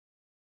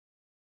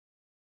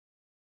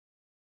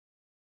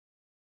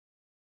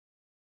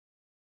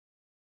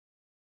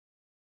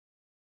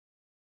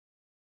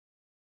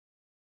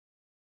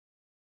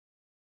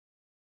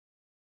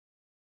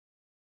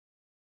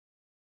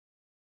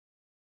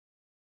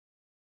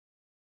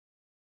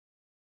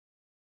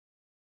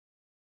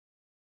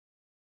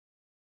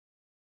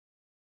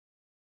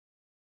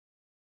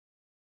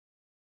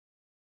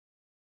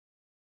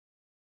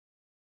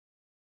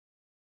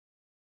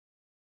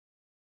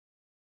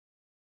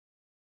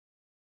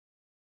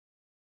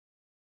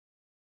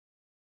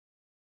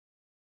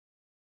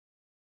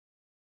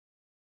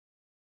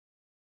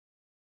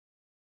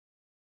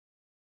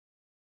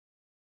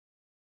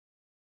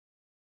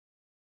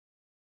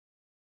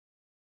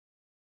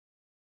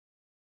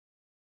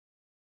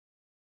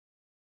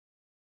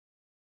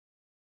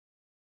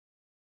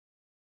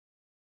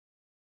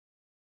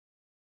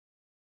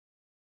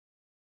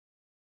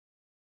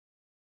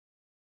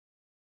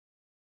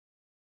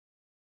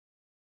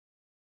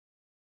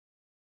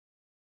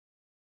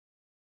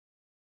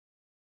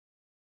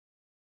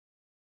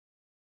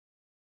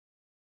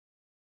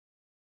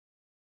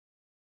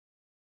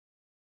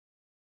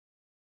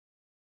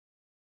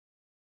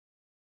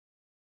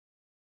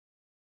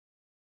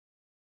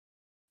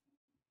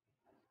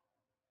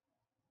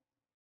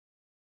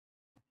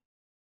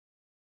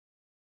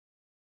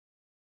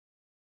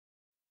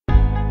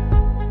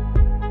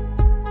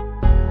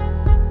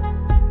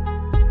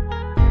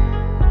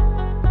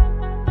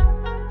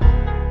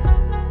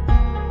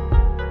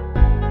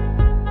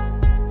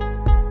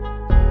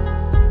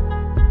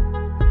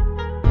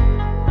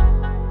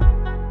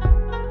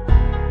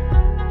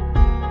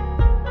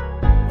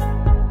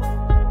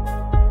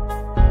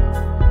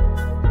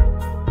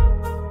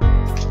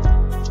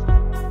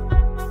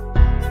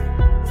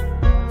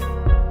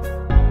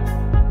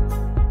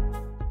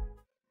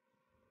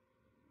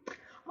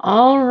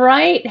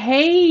right.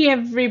 Hey,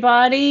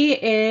 everybody.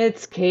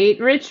 It's Kate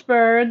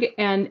Richbourg,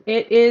 and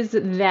it is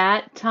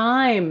that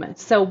time.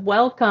 So,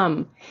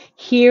 welcome.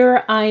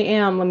 Here I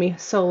am. Let me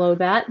solo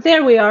that.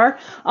 There we are.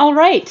 All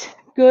right.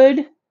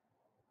 Good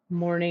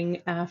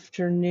morning,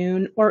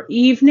 afternoon, or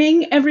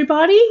evening,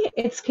 everybody.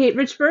 It's Kate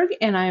Richbourg,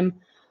 and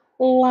I'm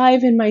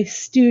live in my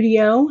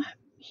studio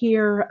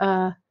here,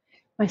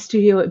 my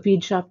studio at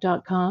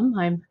beadshop.com.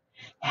 I'm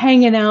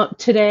hanging out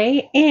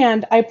today,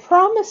 and I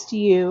promised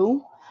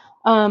you,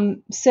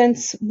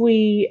 since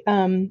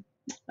the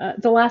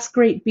last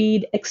Great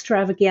Bead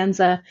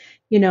Extravaganza,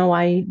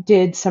 I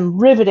did some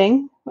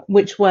riveting,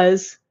 which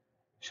was,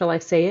 shall I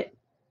say it,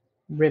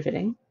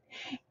 riveting.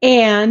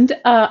 And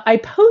I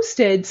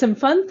posted some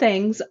fun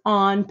things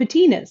on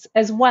Patinas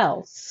as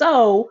well.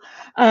 So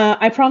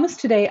I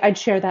promised today I'd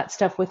share that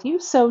stuff with you.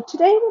 So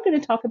today we're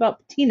going to talk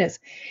about Patinas.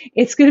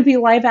 It's going to be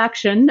live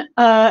action.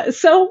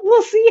 So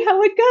we'll see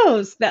how it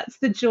goes. That's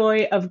the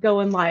joy of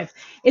going live.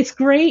 It's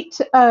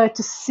great to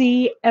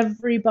see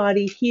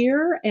everybody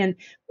here and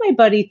my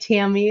buddy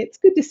Tammy. It's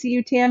good to see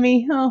you,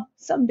 Tammy. Oh,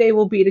 someday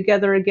we'll be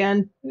together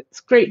again. It's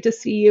great to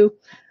see you.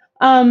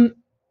 Um,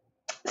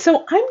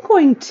 so I'm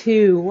going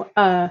to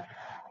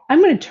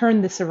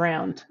turn this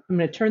around. I'm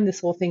going to turn this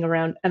whole thing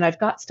around, and I've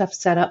got stuff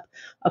set up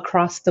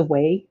across the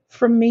way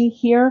from me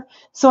here.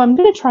 So I'm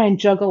going to try and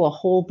juggle a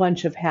whole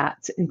bunch of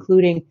hats,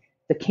 including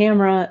the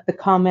camera, the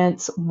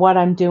comments, what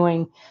I'm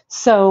doing.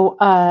 So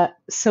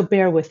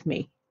bear with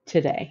me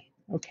today,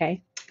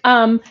 okay?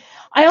 Um,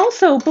 I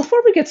also,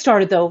 before we get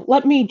started though,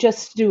 let me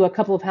just do a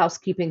couple of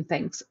housekeeping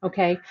things,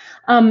 okay?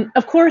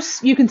 Of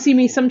course, you can see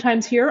me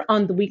sometimes here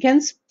on the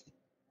weekends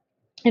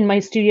in my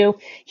studio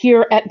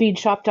here at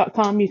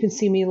beadshop.com. You can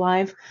see me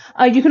live.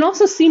 You can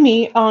also see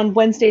me on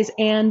Wednesdays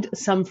and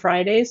some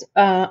Fridays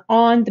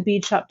on the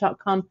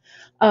beadshop.com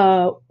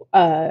uh,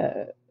 uh,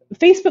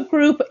 Facebook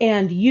group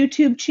and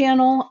YouTube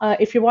channel.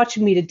 If you're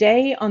watching me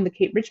today on the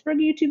Kate Richbourg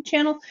YouTube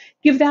channel,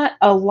 give that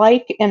a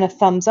like and a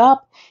thumbs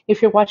up.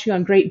 If you're watching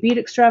on Great Bead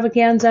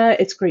Extravaganza,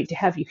 it's great to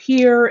have you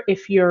here.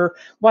 If you're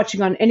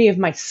watching on any of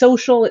my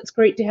social, it's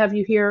great to have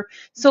you here.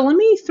 So let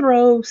me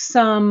throw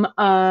some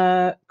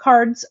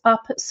cards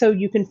up so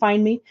you can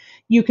find me.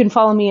 You can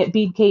follow me at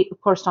Bead Kate,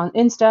 of course, on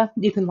Insta.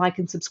 You can like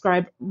and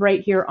subscribe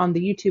right here on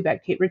the YouTube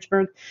at Kate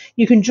Richbourg.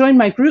 You can join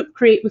my group,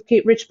 Create with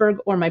Kate Richbourg,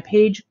 or my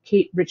page,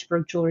 Kate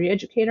Richbourg Jewelry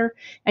Educator,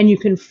 and you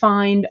can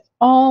find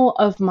all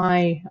of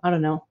my, I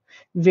don't know,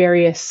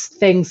 various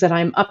things that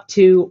I'm up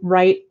to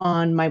right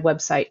on my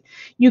website.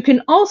 You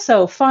can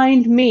also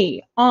find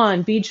me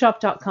on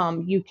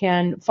beadshop.com. You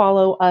can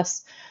follow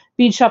us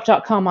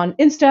beadshop.com on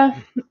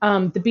Insta,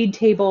 the Bead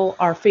Table,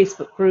 our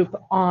Facebook group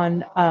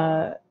on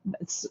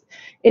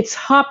it's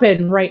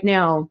hopping right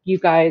now, you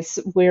guys.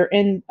 We're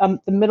in the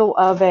middle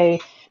of a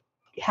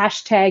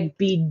hashtag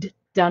bead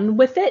done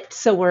with it.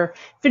 So we're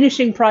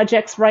finishing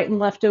projects right and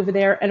left over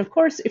there. And of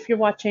course, if you're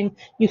watching,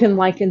 you can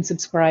like and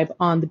subscribe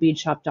on the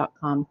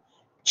beadshop.com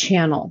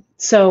channel.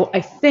 So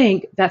I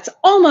think that's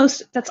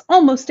almost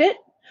it.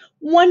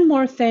 One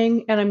more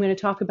thing, and I'm going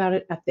to talk about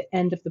it at the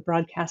end of the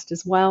broadcast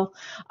as well.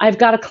 I've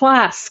got a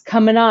class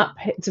coming up.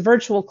 It's a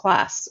virtual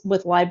class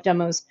with live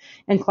demos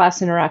and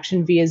class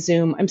interaction via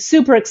Zoom. I'm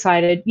super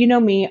excited. You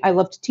know me, I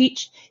love to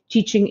teach.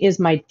 Teaching is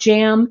my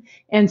jam.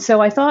 And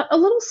so I thought a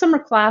little summer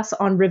class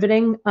on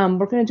riveting.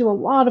 We're going to do a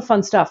lot of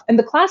fun stuff. And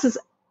the class is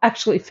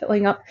actually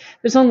filling up.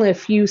 There's only a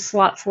few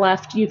slots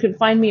left. You can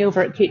find me over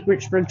at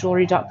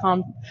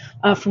katerichburgjewelry.com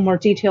for more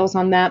details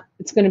on that.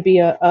 It's going to be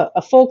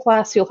a full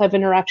class. You'll have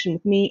interaction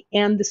with me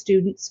and the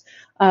students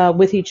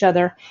with each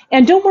other.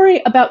 And don't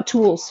worry about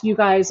tools, you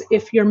guys.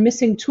 If you're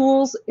missing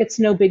tools, it's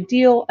no big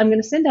deal. I'm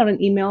going to send out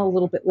an email a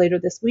little bit later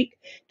this week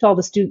to all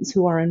the students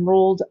who are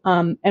enrolled,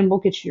 and we'll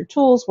get you your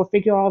tools. We'll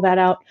figure all that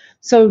out.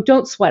 So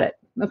don't sweat it.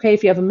 Okay,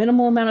 if you have a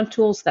minimal amount of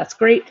tools, that's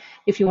great.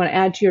 If you want to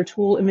add to your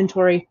tool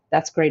inventory,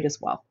 that's great as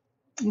well.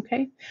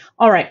 Okay,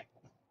 all right.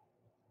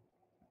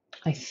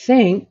 I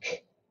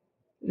think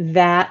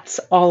that's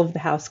all of the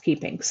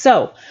housekeeping.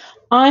 So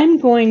I'm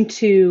going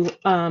to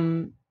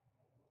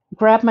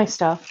grab my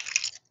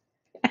stuff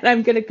and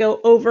I'm going to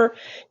go over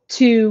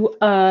to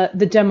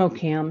the demo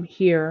cam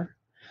here.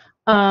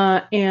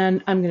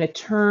 And I'm going to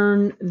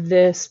turn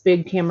this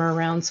big camera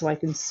around so I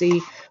can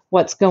see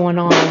what's going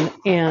on.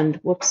 And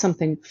whoops,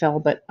 something fell,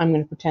 but I'm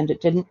going to pretend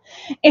it didn't.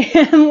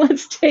 And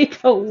let's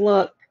take a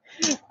look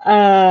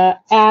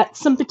at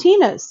some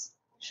patinas,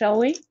 shall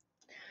we?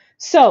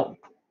 So,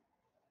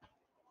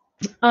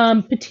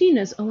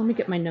 patinas. Oh, let me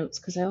get my notes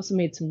because I also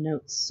made some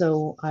notes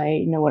so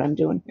I know what I'm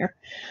doing here.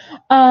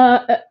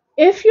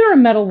 If you're a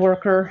metal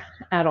worker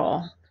at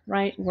all,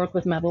 right, work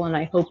with metal, and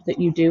I hope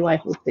that you do. I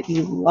hope that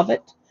you love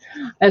it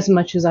as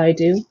much as I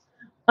do,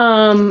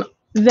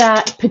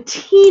 that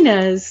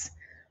patinas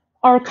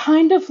are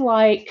kind of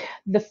like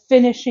the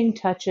finishing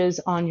touches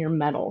on your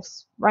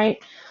metals,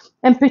 right?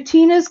 And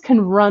patinas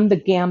can run the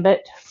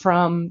gambit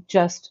from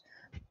just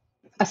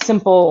a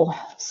simple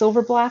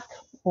silver black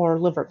or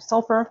liver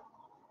sulfur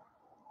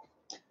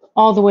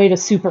all the way to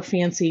super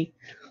fancy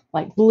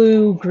like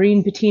blue,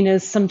 green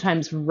patinas,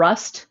 sometimes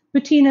rust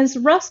patinas.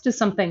 Rust is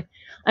something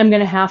I'm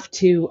going to have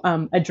to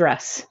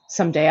address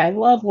someday. I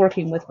love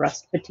working with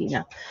rust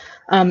patina,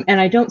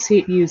 and I don't see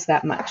it used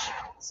that much.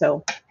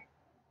 So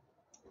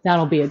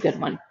that'll be a good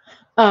one.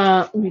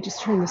 Let me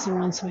just turn this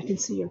around so I can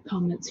see your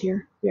comments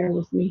here. Bear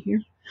with me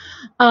here.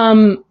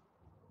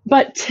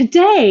 But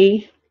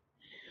today,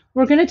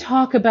 we're going to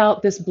talk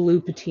about this blue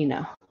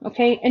patina,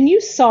 okay? And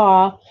you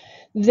saw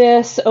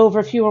this over,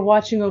 if you were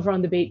watching over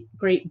on the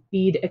Great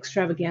Bead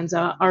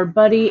Extravaganza, our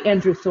buddy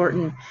Andrew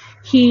Thornton,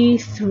 he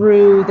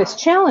threw this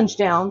challenge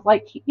down,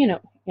 like, you know,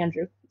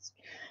 Andrew,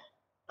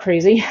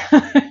 crazy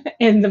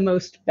in the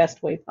most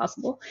best way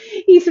possible.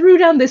 He threw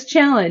down this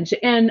challenge,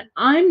 and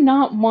I'm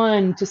not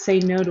one to say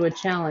no to a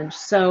challenge.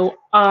 So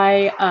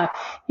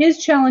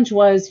his challenge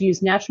was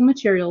use natural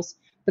materials,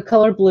 the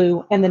color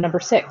blue, and the number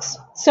 6.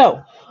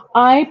 So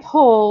I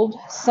pulled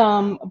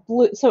some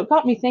blue. So it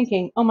got me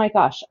thinking, oh my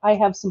gosh, I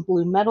have some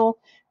blue metal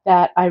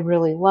that I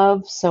really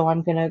love. So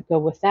I'm going to go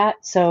with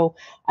that. So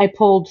I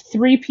pulled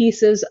 3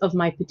 pieces of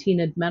my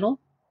patinaed metal.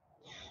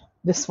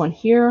 This one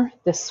here,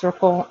 this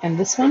circle, and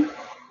this one.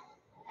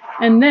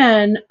 And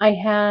then I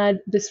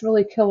had this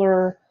really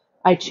killer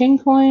I Ching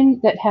coin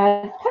that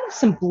had kind of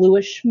some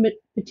bluish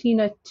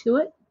patina to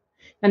it.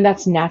 And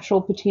that's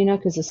natural patina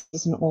because this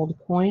is an old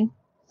coin.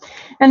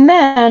 And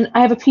then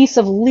I have a piece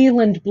of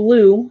Leland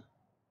blue,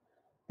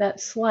 that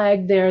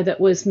slag there that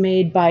was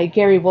made by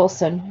Gary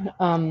Wilson,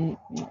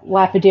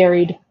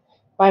 lapidaried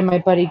by my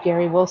buddy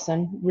Gary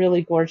Wilson.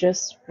 Really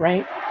gorgeous,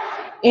 right?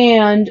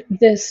 And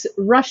this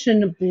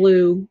Russian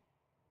blue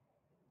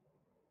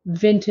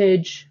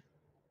vintage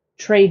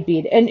trade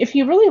bead. And if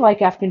you really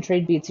like African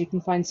trade beads, you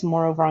can find some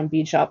more over on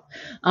Bead Shop.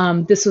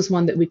 This was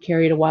one that we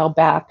carried a while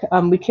back.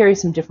 We carry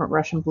some different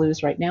Russian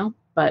blues right now,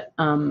 but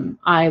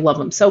I love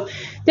them. So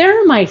there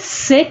are my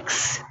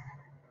 6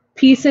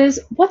 pieces.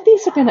 What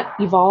these are going to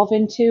evolve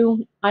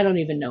into, I don't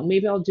even know.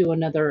 Maybe I'll do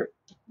another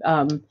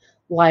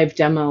live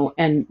demo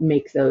and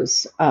make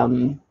those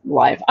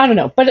live. I don't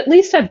know, but at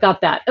least I've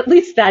got that. At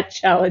least that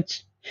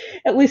challenge.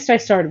 At least I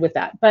started with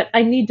that, but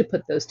I need to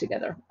put those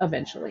together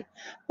eventually.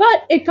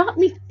 But it got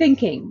me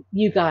thinking,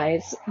 you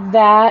guys,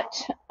 that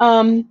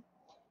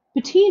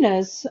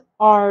patinas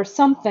are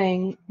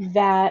something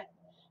that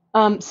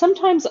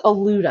sometimes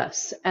elude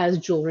us as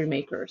jewelry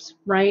makers,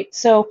 right?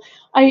 So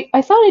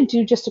I thought I'd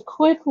do just a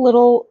quick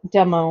little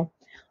demo,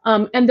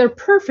 and they're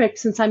perfect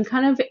since I'm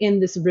kind of in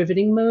this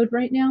riveting mode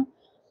right now,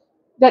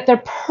 that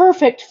they're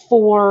perfect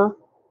for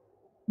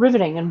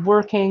riveting and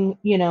working,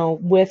 you know,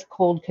 with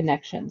cold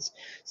connections.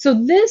 So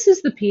this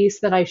is the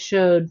piece that I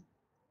showed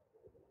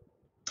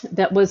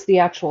that was the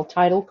actual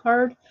title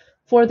card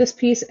for this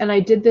piece, and I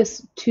did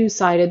this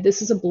 2-sided.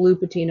 This is a blue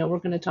patina. We're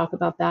going to talk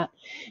about that.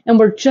 And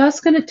we're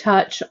just going to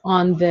touch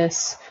on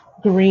this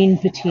green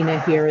patina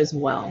here as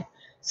well.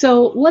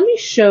 So let me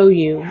show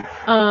you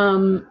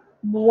and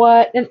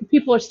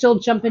people are still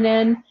jumping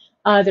in.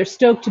 They're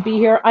stoked to be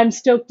here. I'm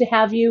stoked to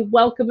have you.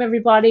 Welcome,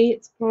 everybody.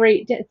 It's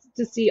great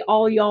to see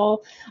all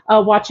y'all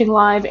watching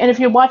live. And if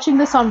you're watching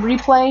this on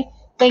replay,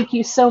 thank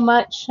you so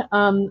much.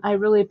 I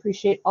really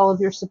appreciate all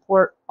of your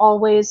support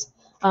always.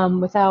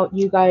 Without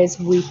you guys,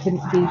 we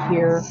couldn't be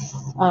here.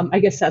 I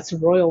guess that's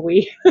royal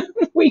we.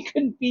 We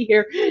couldn't be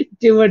here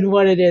doing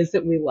what it is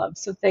that we love.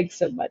 So thanks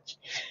so much.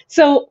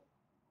 So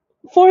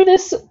for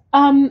this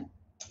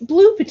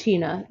blue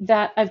patina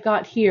that I've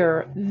got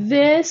here,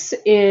 this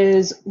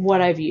is what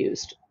I've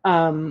used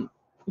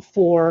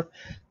for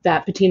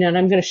that patina, and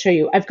I'm going to show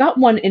you. I've got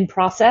one in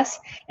process,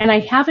 and I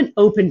haven't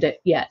opened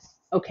it yet.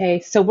 Okay,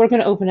 so we're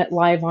going to open it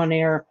live on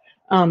air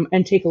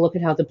and take a look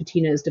at how the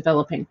patina is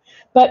developing.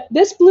 But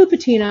this blue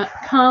patina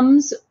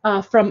comes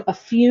from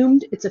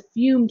it's a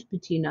fumed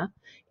patina,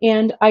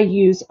 and I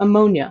use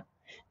ammonia.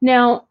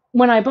 Now,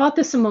 when I bought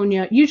this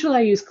ammonia, usually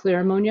I use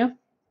clear ammonia.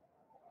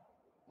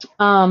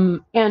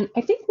 And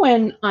I think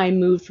when I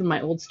moved from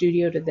my old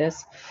studio to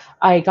this,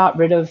 I got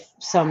rid of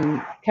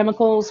some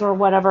chemicals or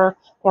whatever,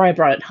 or I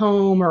brought it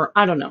home, or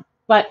I don't know,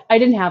 but I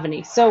didn't have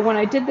any. So when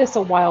I did this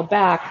a while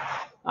back,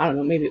 I don't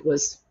know, maybe it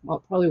was, well,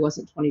 it probably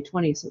wasn't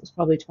 2020, so it was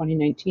probably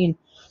 2019.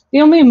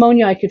 The only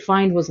ammonia I could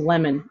find was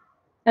lemon,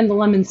 and the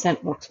lemon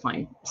scent works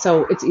fine.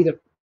 So it's either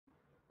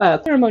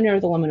clear ammonia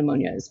or the lemon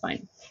ammonia is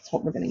fine. That's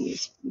what we're going to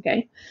use,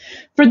 okay?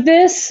 For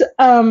this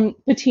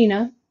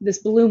patina, this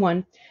blue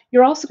one,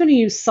 you're also going to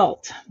use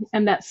salt,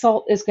 and that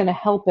salt is going to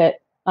help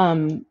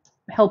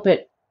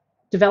it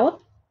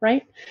develop,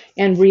 right,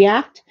 and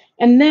react.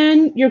 And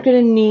then you're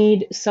going to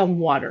need some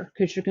water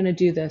because you're going to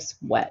do this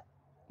wet,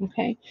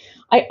 okay?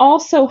 I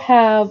also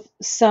have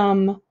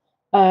some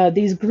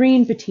these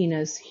green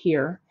patinas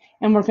here,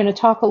 and we're going to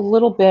talk a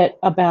little bit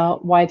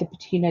about why the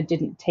patina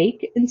didn't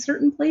take in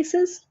certain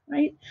places,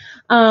 right?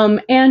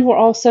 And we're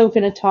also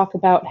going to talk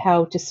about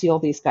how to seal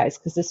these guys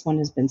because this one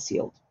has been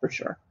sealed for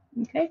sure.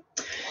 Okay,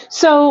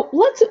 so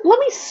let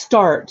me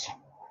start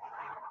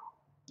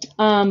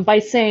by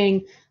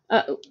saying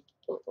a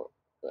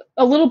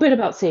little bit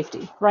about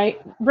safety,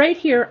 right? Right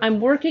here, I'm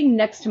working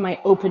next to my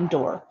open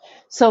door.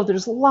 So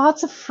there's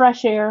lots of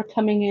fresh air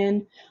coming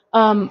in,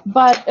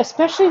 but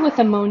especially with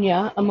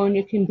ammonia,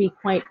 ammonia can be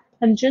quite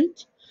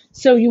pungent.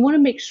 So you want to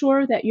make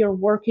sure that you're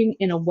working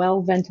in a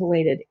well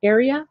ventilated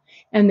area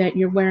and that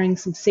you're wearing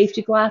some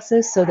safety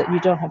glasses so that you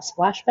don't have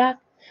splashback.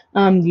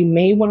 You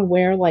may want to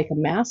wear like a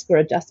mask or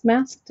a dust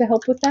mask to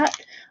help with that.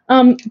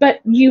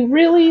 But you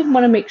really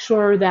want to make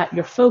sure that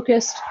you're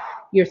focused,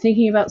 you're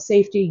thinking about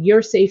safety,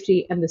 your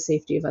safety, and the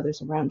safety of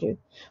others around you.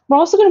 We're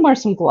also going to wear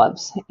some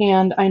gloves.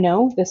 And I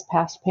know this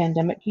past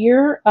pandemic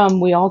year,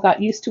 we all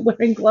got used to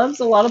wearing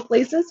gloves a lot of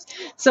places.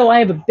 So I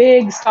have a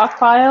big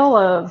stockpile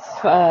of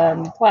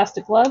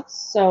plastic gloves.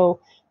 So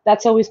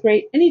that's always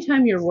great.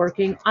 Anytime you're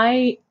working,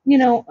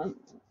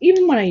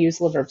 even when I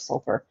use liver of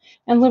sulfur,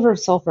 and liver of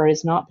sulfur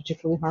is not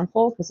particularly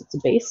harmful because it's a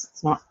base,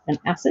 it's not an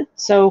acid.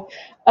 So,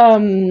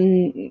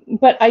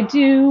 but I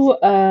do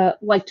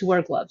like to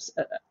wear gloves,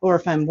 or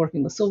if I'm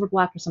working with silver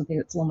black or something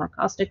that's a little more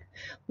caustic,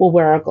 we'll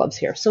wear our gloves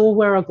here. So we'll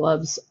wear our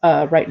gloves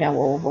right now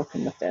while we're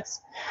working with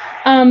this.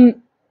 I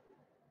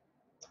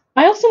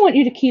also want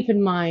you to keep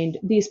in mind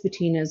these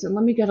patinas, and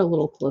let me get a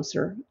little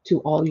closer to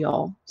all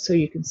y'all so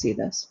you can see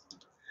this.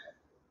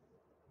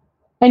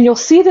 And you'll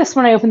see this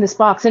when I open this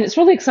box, and it's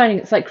really exciting.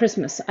 It's like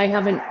Christmas. I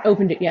haven't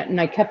opened it yet,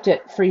 and I kept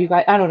it for you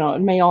guys. I don't know.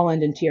 It may all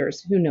end in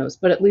tears. Who knows?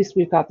 But at least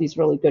we've got these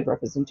really good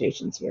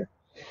representations here.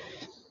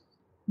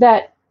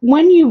 That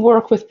when you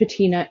work with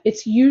patina,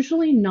 it's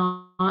usually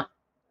not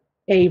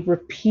a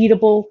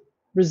repeatable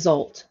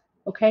result,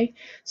 okay?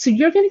 So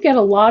you're going to get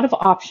a lot of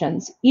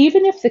options,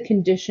 even if the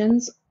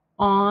conditions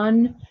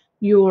on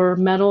your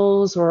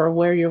metals or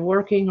where you're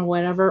working or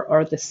whatever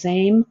are the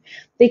same.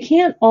 They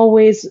can't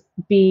always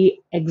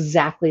be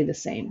exactly the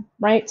same,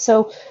 right?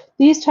 So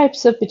these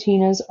types of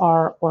patinas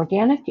are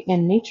organic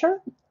in nature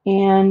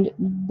and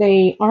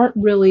they aren't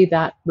really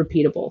that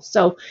repeatable.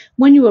 So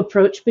when you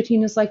approach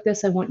patinas like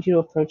this, I want you to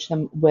approach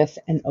them with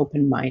an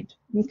open mind,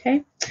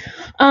 okay?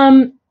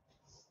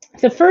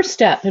 The first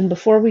step, and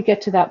before we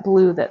get to that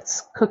blue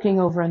that's cooking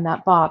over in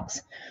that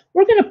box,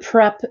 we're going to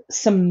prep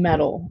some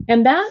metal.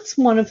 And that's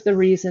one of the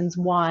reasons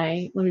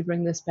why, let me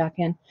bring this back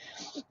in.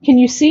 Can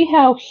you see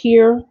how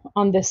here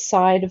on this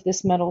side of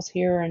this metals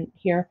here and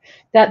here,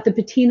 that the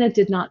patina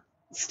did not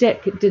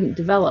stick, it didn't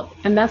develop.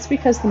 And that's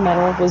because the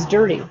metal was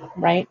dirty,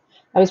 right?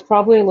 I was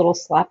probably a little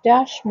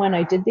slapdash when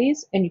I did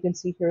these, and you can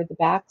see here at the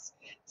backs,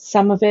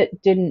 some of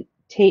it didn't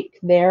take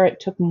there. It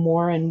took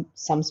more in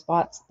some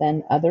spots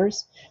than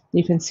others.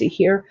 You can see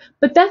here.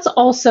 But that's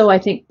also, I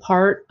think,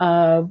 part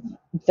of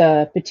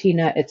the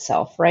patina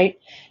itself, right?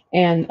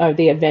 And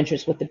the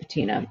adventures with the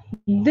patina.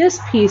 This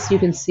piece, you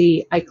can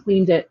see, I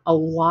cleaned it a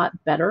lot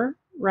better,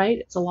 right?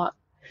 It's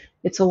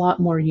a lot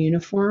more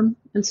uniform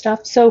and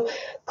stuff. So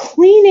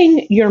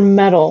cleaning your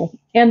metal,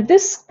 and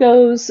this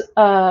goes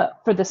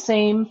for the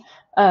same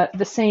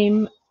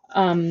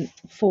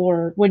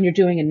for when you're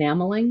doing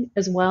enameling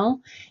as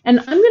well. And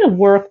I'm going to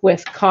work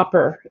with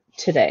copper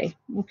today.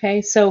 Okay,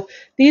 so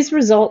these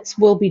results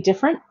will be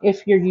different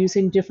if you're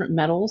using different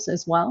metals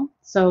as well.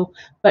 So,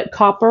 but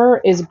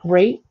copper is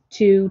great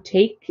to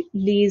take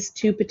these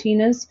two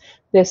patinas,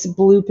 this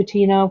blue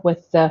patina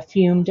with the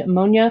fumed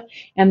ammonia,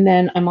 and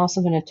then I'm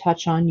also going to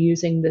touch on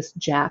using this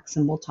Jax,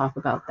 and we'll talk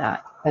about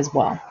that as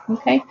well.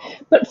 Okay,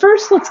 but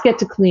first let's get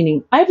to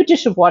cleaning. I have a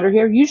dish of water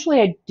here.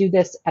 Usually I do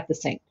this at the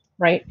sink,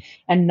 right?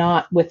 And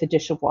not with a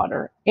dish of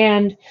water.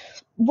 And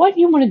what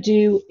you want to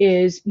do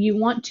is you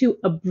want to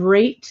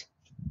abrate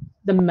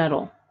the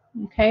metal,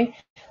 okay?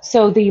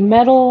 So the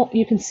metal,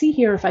 you can see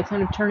here, if I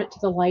kind of turn it to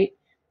the light,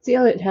 see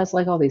how it has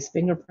like all these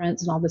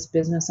fingerprints and all this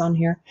business on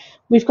here?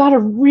 We've got to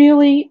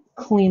really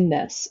clean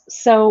this.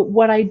 So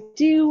what I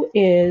do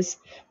is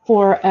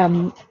for,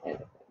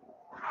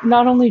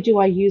 not only do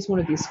I use one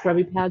of these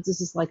scrubby pads,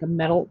 this is like a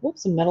metal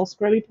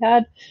scrubby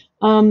pad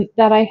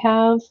that I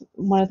have,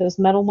 one of those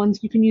metal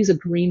ones. You can use a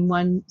green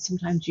one.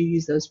 Sometimes you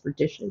use those for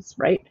dishes,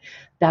 right?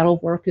 That'll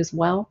work as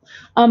well.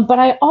 But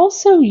I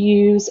also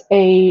use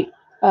a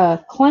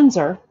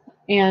cleanser,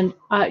 and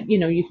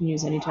you can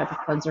use any type of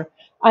cleanser.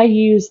 I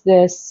use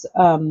this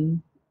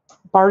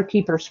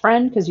Barkeeper's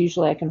Friend because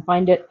usually I can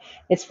find it.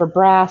 It's for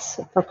brass,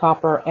 for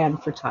copper,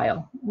 and for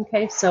tile.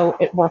 Okay, so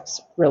it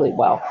works really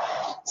well.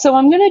 So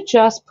I'm going to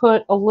just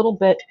put a little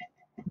bit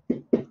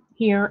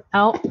here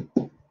out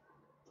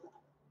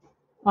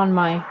on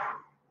my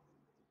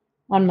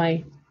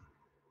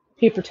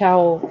paper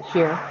towel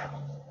here,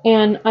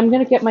 and I'm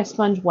going to get my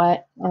sponge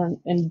wet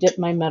and dip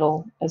my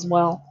metal as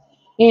well.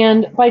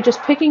 And by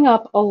just picking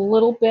up a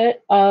little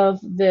bit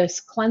of this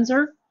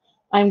cleanser,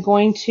 I'm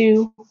going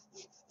to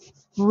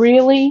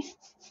really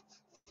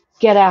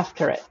get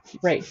after it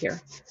right here.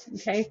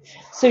 Okay,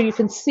 so you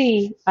can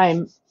see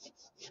I'm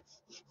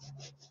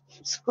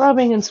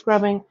scrubbing and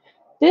scrubbing.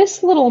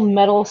 This little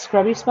metal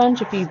scrubby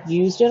sponge, if you've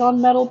used it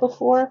on metal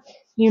before,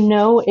 you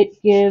know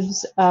it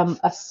gives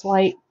a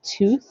slight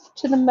tooth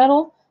to the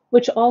metal,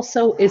 which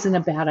also isn't a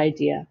bad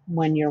idea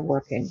when you're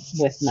working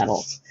with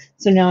metals.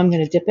 So now I'm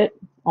going to dip it.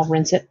 I'll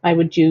rinse it. I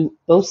would do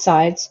both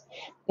sides.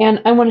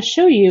 And I want to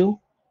show you,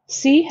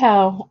 see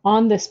how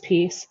on this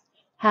piece,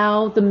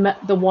 how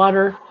the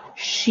water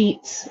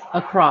sheets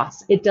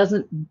across. It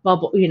doesn't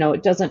bubble,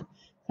 it doesn't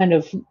kind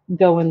of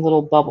go in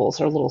little bubbles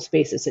or little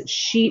spaces. It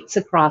sheets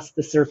across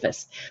the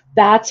surface.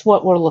 That's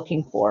what we're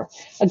looking for.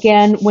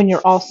 Again, when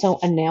you're also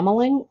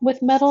enameling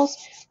with metals,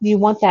 you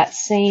want that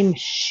same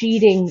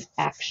sheeting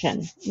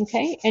action,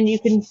 okay? And you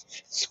can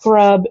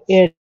scrub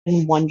it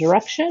in one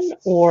direction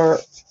or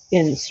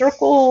in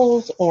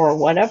circles or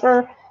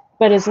whatever,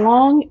 but as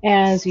long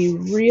as you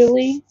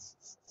really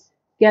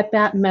get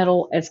that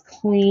metal as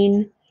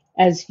clean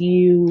as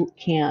you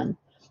can.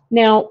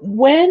 Now,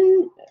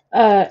 when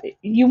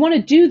you want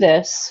to do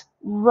this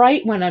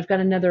right when I've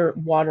got another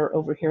water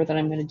over here that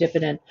I'm going to dip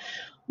it in.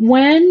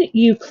 When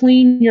you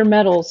clean your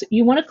metals,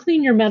 you want to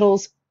clean your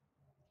metals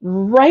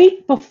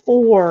right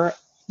before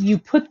you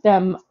put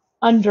them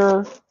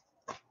under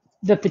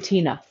the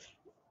patina.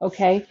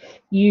 Okay,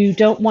 you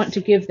don't want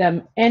to give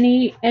them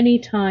any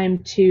time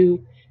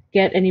to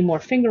get any more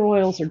finger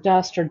oils or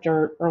dust or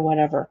dirt or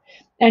whatever.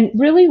 And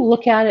really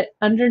look at it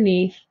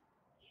underneath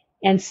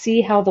and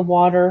see how the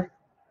water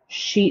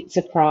sheets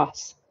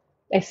across.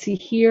 I see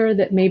here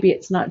that maybe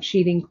it's not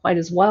sheeting quite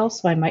as well,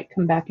 so I might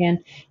come back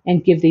in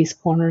and give these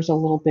corners a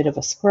little bit of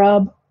a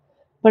scrub,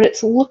 but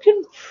it's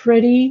looking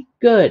pretty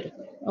good,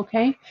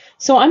 okay?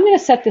 So I'm gonna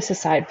set this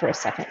aside for a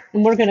second,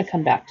 and we're gonna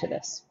come back to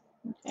this,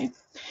 okay?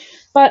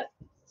 But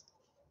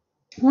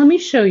let me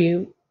show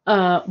you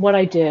what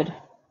I did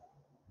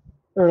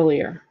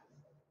earlier,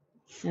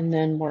 and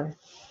then we're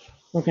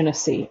gonna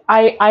see.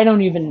 I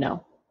don't even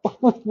know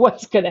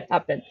what's gonna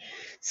happen.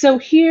 So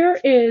here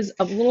is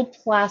a little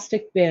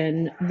plastic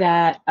bin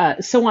that,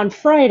 so on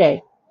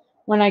Friday,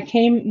 when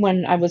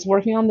I was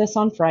working on this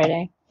on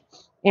Friday,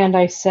 and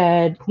I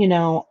said, you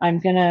know, I'm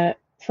gonna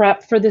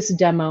prep for this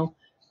demo.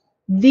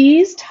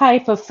 These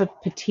type of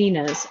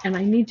patinas, and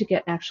I need to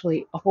get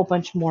actually a whole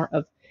bunch more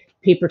of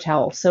paper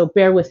towels, so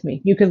bear with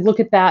me. You can look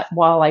at that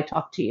while I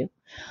talk to you.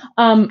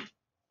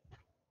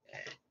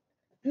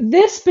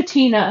 This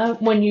patina,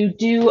 when you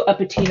do a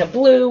patina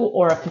blue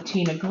or a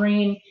patina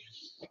green,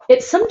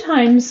 it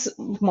sometimes,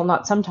 well,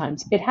 not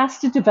sometimes, it has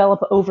to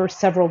develop over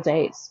several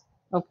days,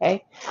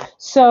 okay?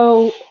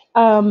 So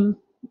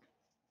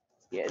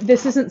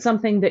this isn't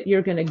something that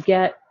you're going to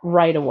get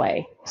right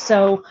away.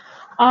 So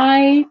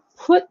I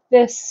put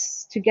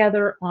this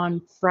together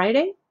on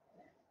Friday,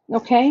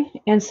 okay?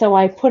 And so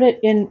I put it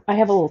in, I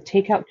have a little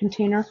takeout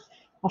container.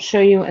 I'll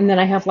show you. And then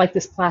I have like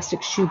this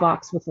plastic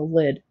shoebox with a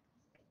lid,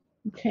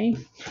 okay?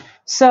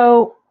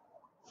 So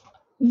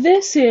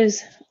this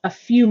is a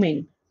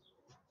fuming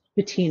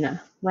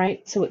patina,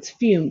 right? So it's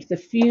fumed. The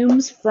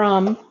fumes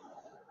from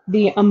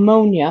the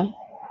ammonia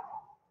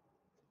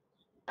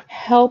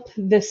help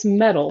this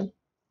metal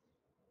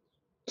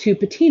to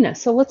patina.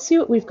 So let's see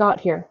what we've got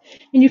here.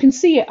 And you can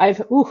see and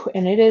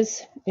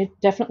it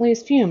definitely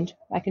is fumed.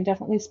 I can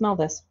definitely smell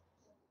this.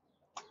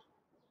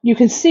 You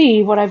can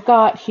see what I've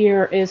got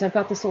here is I've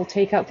got this little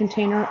takeout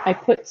container. I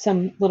put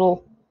some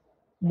little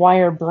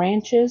wire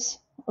branches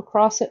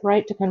across it,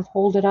 right, to kind of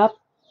hold it up.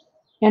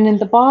 And in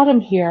the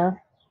bottom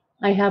here,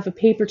 I have a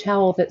paper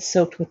towel that's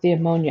soaked with the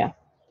ammonia.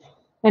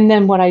 And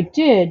then what I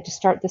did to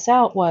start this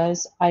out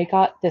was I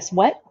got this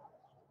wet,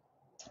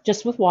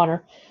 just with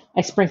water.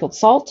 I sprinkled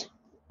salt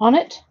on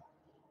it,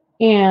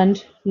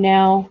 and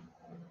now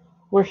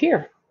we're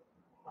here.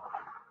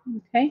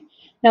 Okay,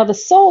 now the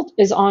salt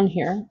is on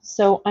here,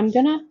 so I'm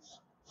gonna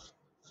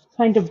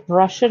kind of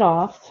brush it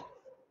off,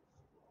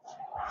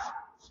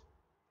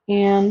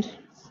 and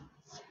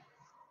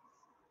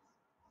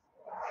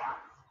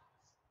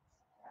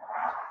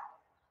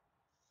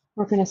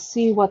we're gonna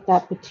see what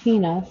that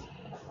patina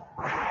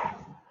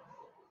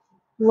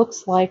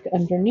looks like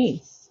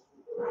underneath.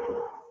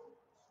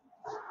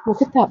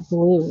 Look at that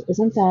blue.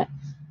 Isn't that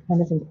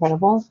kind of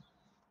incredible?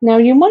 Now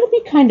you want to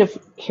be kind of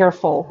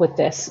careful with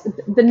this.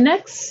 The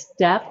next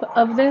step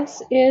of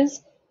this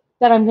is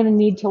that I'm going to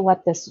need to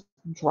let this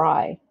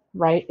dry,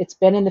 right? It's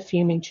been in the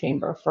fuming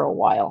chamber for a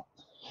while.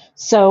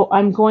 So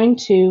I'm going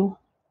to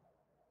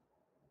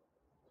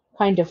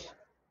kind of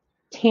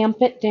tamp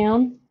it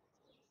down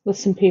with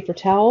some paper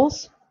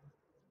towels.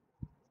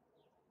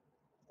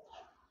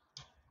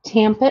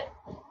 Tamp it.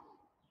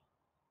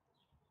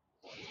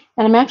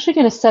 And I'm actually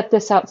going to set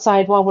this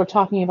outside while we're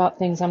talking about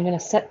things. I'm going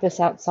to set this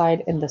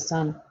outside in the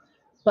sun.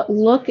 But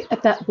look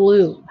at that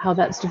blue, how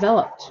that's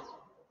developed,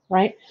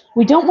 right?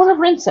 We don't want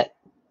to rinse it,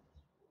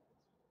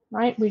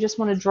 right? We just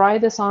want to dry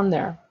this on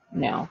there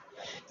now.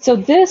 So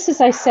this,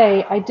 as I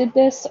say, I did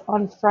this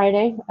on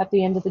Friday at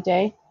the end of the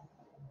day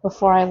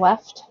before I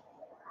left.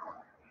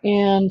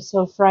 And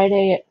so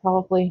Friday at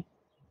probably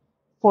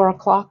 4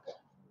 o'clock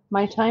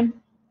my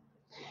time,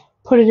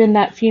 put it in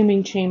that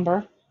fuming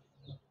chamber.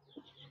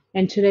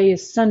 And today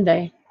is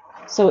Sunday,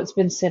 so it's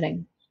been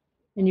sitting.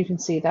 And you can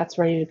see that's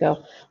ready to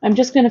go. I'm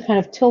just going to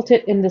kind of tilt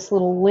it in this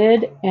little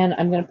lid, and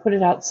I'm going to put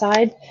it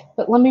outside.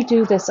 But let me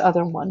do this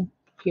other one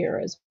here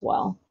as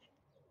well.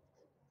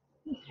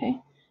 Okay,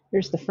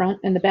 here's the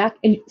front and the back.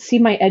 And see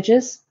my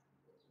edges?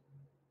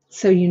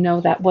 So you know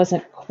that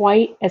wasn't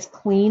quite as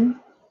clean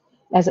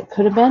as it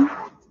could have been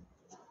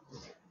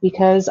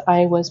because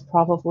I was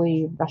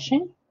probably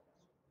rushing.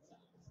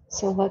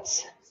 So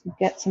let's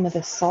get some of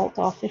this salt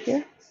off of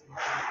here.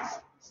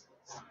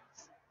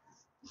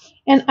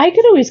 And I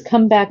could always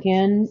come back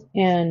in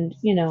and,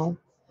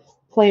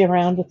 play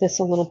around with this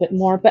a little bit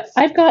more, but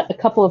I've got a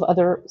couple of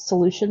other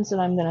solutions that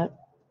I'm going to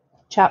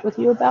chat with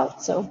you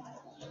about. So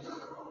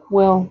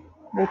we'll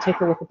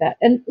take a look at that.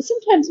 And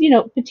sometimes,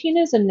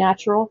 patina is a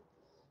natural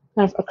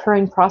kind of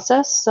occurring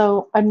process,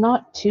 so I'm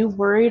not too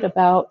worried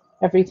about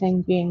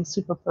everything being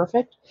super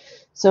perfect.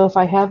 So if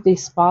I have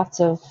these spots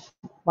of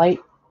light,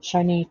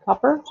 shiny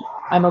copper,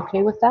 I'm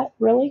okay with that,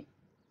 really.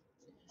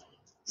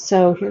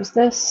 So here's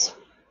this.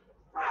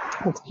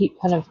 Let's keep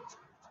kind of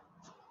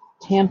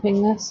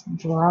tamping this,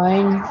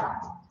 drying,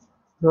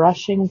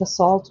 brushing the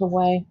salt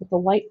away with a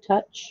light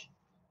touch.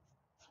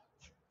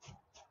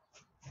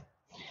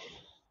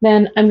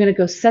 Then I'm going to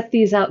go set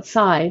these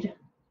outside,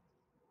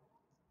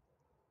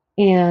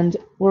 and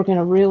we're going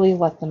to really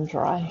let them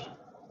dry.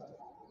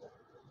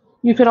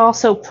 You could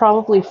also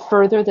probably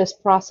further this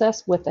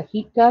process with a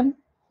heat gun.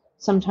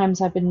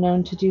 Sometimes I've been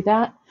known to do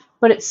that,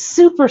 but it's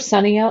super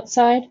sunny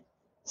outside,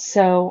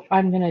 so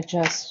I'm going to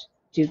just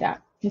do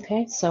that.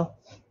 Okay, so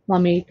let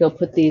me go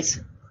put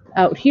these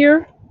out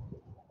here,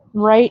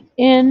 right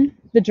in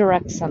the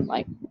direct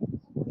sunlight.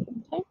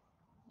 Okay,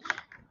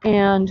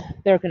 and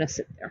they're going to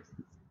sit there.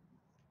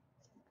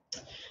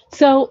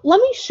 So let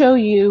me show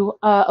you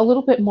a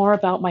little bit more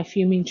about my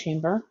fuming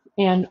chamber.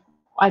 And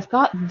I've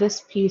got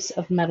this piece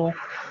of metal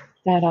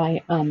that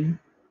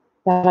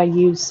I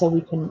use, so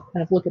we can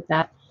kind of look at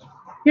that.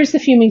 Here's the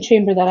fuming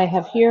chamber that I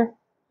have here.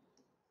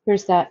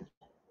 Here's that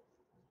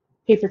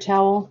paper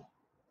towel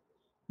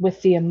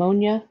with the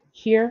ammonia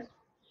here.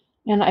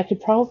 And I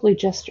could probably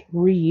just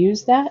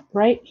reuse that,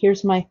 right?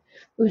 Here's my,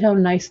 look how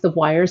nice the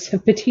wires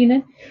have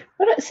patinaed.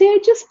 But see, I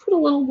just put a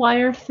little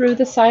wire through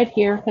the side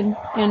here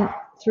and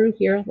through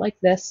here like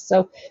this.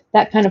 So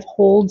that kind of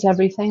holds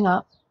everything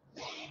up.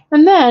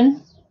 And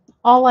then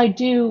all I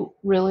do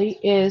really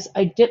is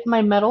I dip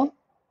my metal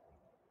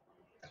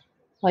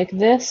like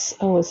this.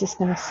 Oh, is this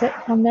going to sit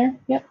on there?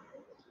 Yep.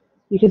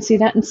 You can see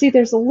that. And see,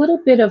 there's a little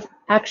bit of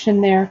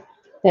action there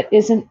that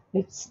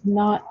it's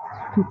not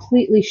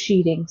completely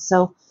sheeting.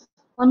 So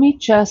let me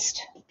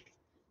just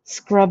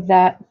scrub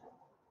that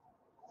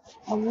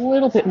a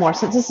little bit more.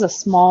 Since this is a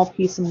small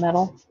piece of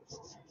metal,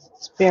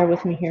 just bear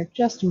with me here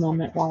just a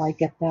moment while I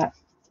get that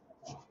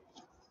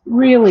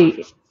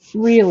really,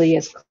 really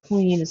as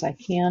clean as I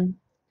can.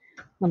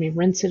 Let me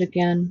rinse it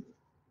again.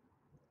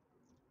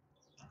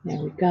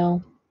 There we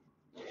go.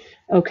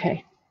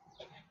 Okay,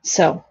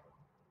 so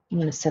I'm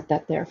going to set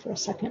that there for a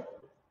second.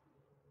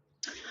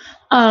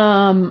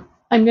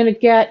 I'm going to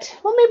get,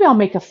 well, maybe I'll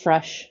make a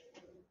fresh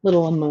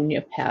little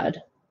ammonia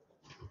pad.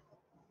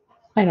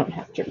 I don't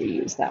have to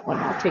reuse that one.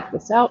 I'll take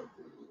this out.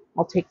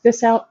 I'll take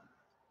this out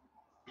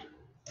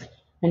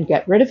and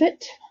get rid of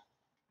it.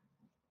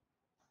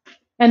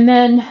 And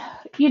then,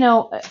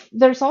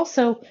 there's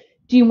also,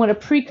 do you want to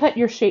pre-cut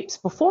your shapes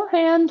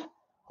beforehand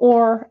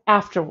or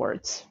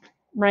afterwards,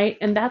 right?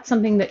 And that's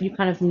something that you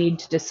kind of need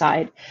to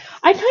decide.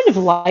 I kind of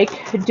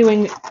like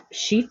doing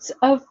sheets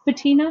of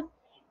patina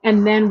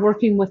and then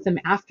working with them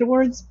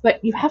afterwards,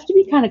 but you have to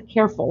be kind of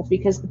careful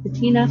because the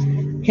patina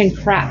can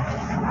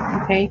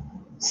crack, okay?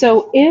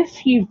 So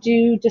if you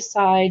do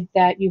decide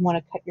that you want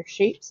to cut your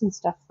shapes and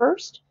stuff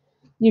first,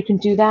 you can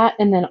do that,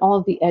 and then all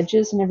of the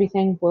edges and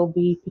everything will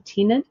be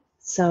patinaed.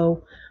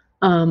 So,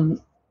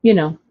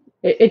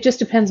 it just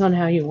depends on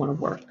how you want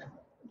to work,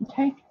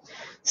 okay?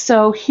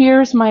 So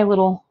here's my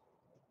little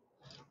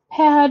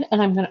pad,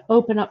 and I'm going to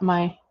open up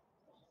my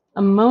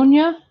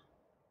ammonia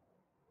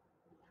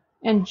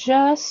and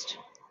just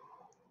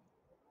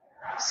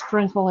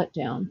sprinkle it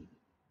down.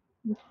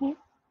 Okay,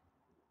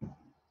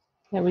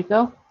 there we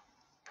go.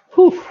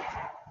 Whew.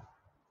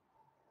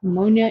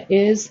 Ammonia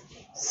is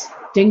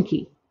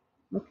stinky.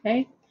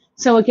 Okay,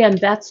 so again,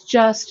 that's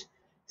just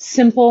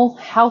simple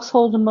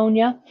household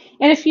ammonia.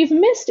 And if you've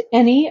missed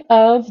any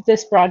of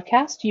this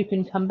broadcast, you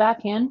can come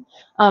back in.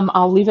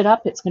 I'll leave it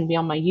up. It's going to be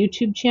on my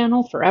YouTube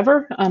channel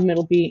forever.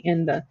 It'll be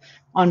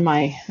on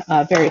my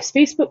various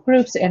Facebook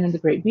groups and in the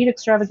Great Bead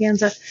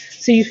Extravaganza,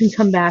 so you can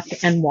come back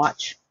and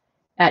watch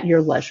at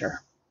your leisure.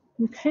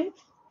 Okay.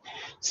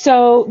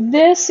 So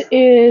this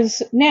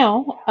is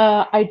now,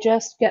 I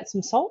just get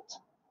some salt,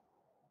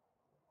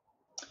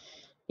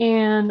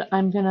 and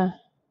I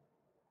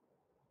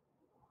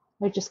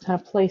just kind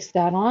of place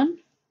that on.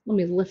 Let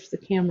me lift the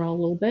camera a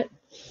little bit.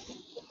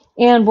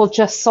 And we'll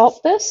just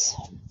salt this,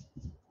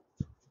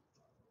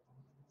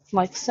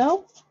 like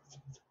so.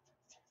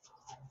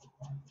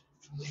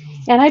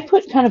 And I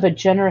put kind of a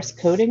generous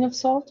coating of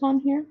salt on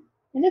here,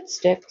 and it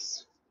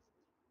sticks.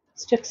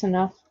 Sticks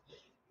enough.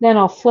 Then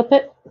I'll flip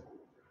it,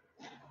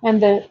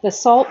 and the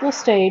salt will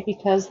stay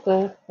because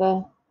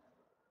the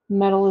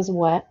metal is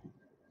wet.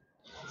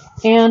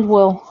 And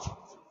we'll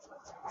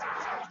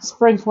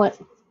sprinkle it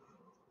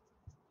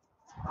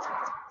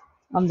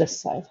on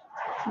this side,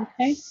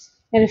 okay?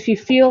 And if you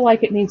feel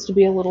like it needs to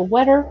be a little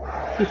wetter,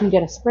 you can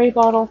get a spray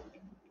bottle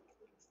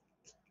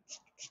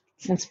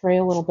and spray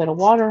a little bit of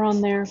water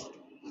on there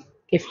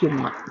if you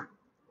want,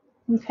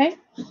 okay?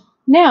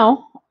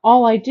 Now,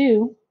 all I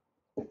do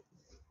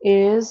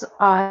is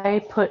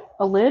I put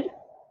a lid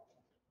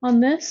on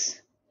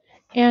this,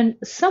 and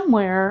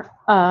somewhere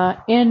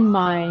in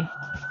my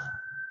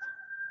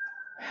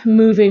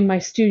moving my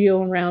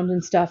studio around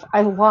and stuff,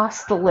 I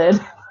lost the lid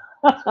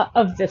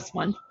of this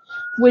one,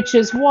 which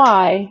is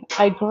why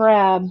I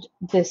grabbed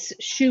this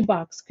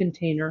shoebox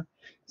container.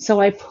 So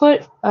I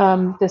put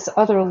this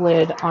other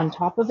lid on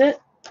top of it,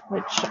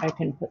 which I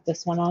can put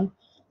this one on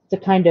to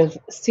kind of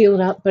seal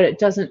it up, but it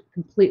doesn't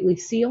completely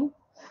seal.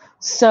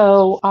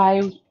 So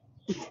I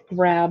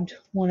grabbed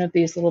one of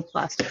these little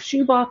plastic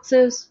shoe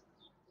boxes.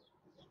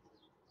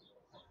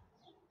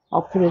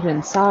 I'll put it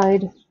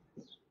inside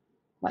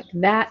like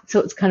that. So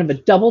it's kind of a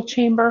double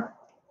chamber.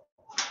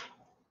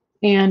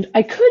 And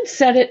I could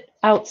set it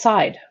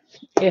outside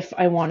if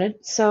I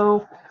wanted.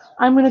 So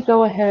I'm going to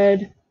go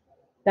ahead.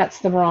 That's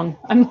the wrong.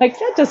 I'm like,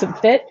 that doesn't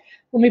fit.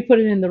 Let me put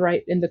it in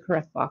the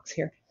correct box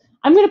here.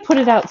 I'm going to put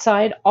it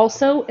outside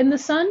also in the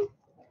sun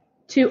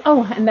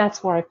and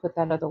that's where I put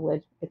that other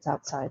lid. It's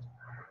outside.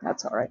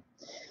 That's all right.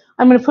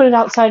 I'm going to put it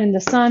outside in the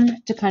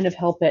sun to kind of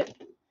help it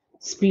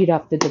speed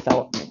up the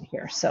development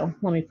here. So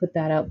let me put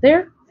that out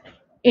there.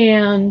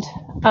 And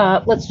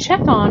let's check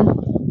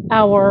on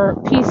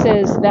our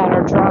pieces that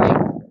are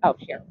drying out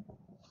here.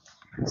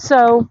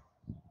 So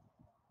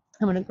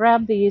I'm going to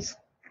grab these,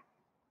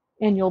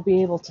 and you'll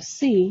be able to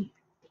see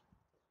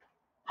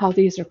how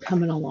these are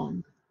coming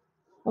along.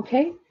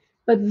 Okay,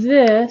 but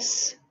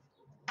this,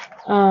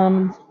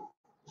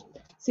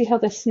 see how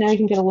this, now you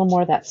can get a little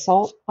more of that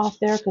salt off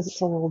there because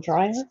it's a little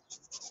drier,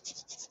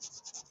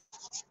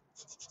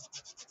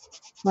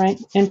 right?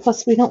 And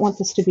plus we don't want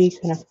this to be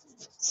kind of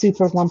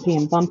super lumpy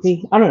and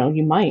bumpy. I don't know,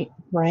 you might,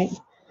 right?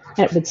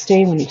 And it would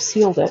stay when you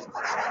sealed it.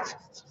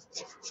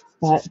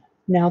 But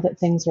now that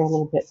things are a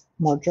little bit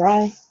more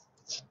dry,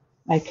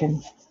 I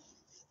can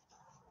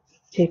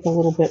take a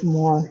little bit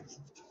more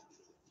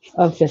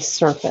of this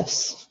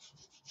surface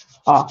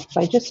off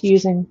by just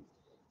using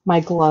my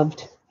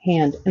gloved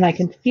hand, and I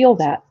can feel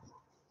that.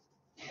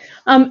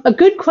 A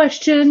good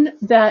question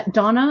that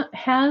Donna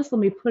has, let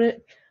me put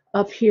it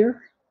up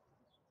here.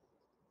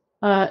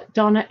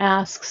 Donna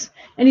asks,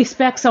 any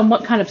specs on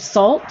what kind of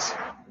salt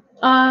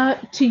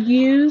to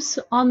use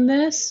on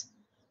this?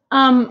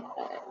 No,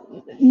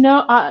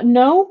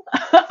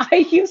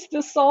 I use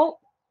the salt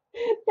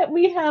that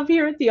we have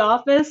here at the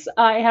office.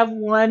 I have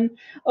one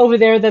over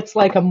there that's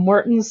like a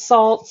Morton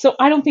salt, so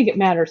I don't think it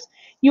matters.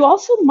 You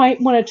also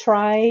might want to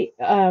try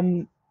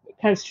kind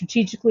of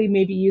strategically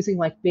maybe using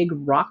like big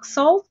rock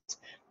salt,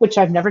 which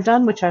I've never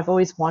done, which I've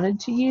always wanted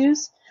to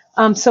use.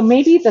 So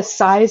maybe the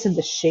size and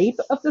the shape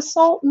of the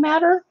salt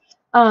matter,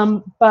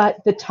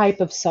 but the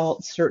type of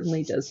salt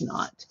certainly does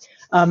not.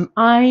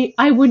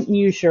 I wouldn't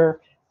use your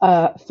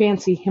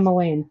fancy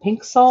Himalayan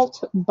pink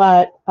salt,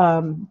 but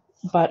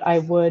I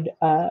would,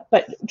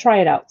 but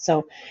try it out.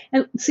 So,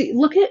 and see,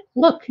 look,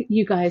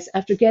 you guys,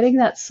 after getting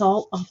that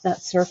salt off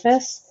that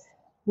surface,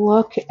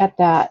 look at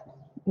that.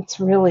 It's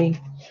really,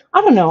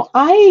 I don't know.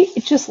 I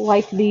just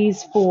like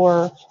these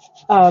for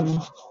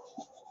the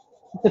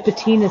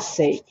patina's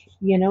sake.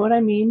 You know what I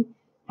mean?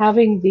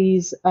 Having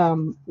these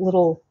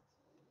little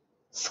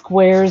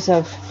squares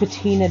of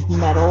patinaed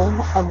metal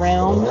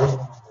around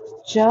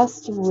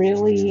just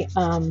really,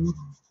 I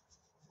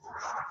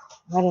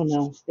don't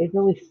know, they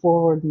really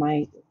forward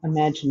my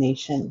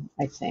imagination,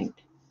 I think,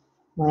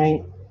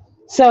 right?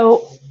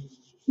 So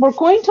we're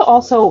going to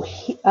also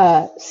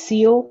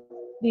seal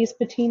these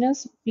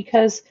patinas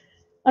because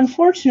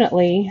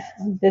unfortunately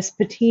this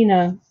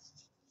patina,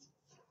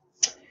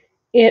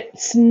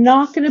 it's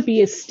not going to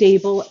be as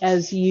stable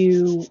as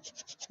you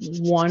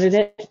want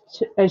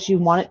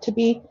it to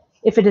be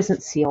if it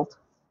isn't sealed.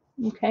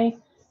 Okay,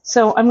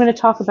 so I'm going to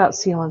talk about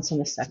sealants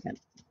in a second.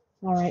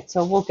 All right,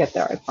 so we'll get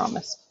there, I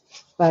promise.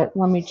 But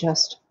let me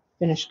just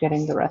finish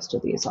getting the rest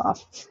of these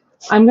off.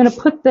 I'm going to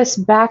put this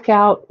back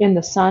out in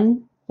the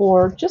sun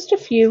for just a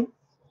few,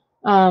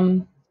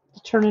 turn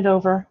it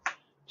over,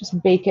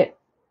 just bake it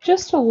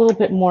just a little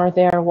bit more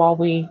there while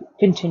we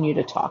continue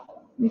to talk.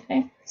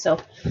 Okay, so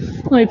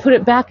let me put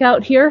it back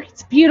out here.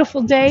 It's a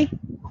beautiful day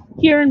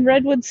here in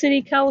Redwood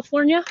City,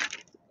 California.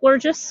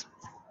 Gorgeous.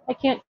 I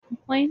can't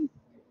complain.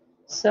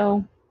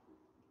 So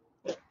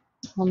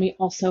let me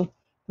also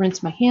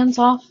rinse my hands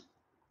off.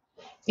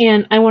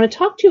 And I want to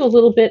talk to you a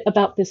little bit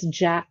about this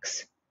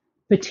Jack's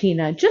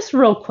patina, just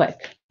real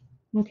quick,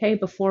 okay,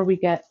 before we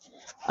get,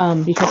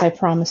 because I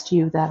promised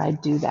you that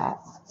I'd do that,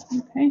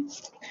 okay?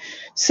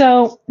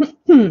 So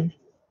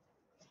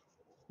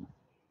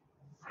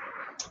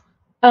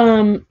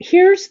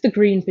here's the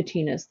green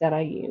patinas that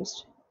I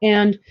used.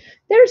 And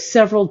there's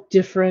several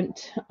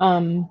different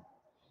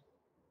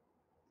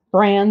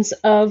brands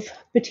of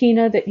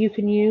patina that you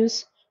can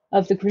use,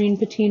 of the green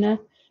patina.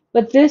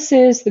 But this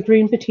is the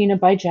green patina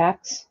by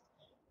Jack's.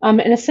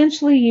 And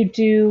essentially you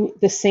do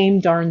the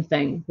same darn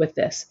thing with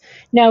this.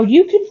 Now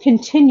you can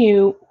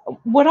continue,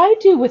 what I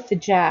do with the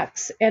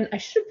Jacks, and I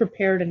should have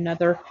prepared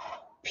another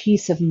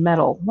piece of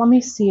metal. Let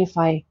me see if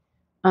I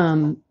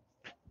can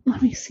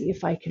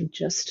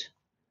just,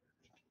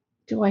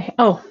 I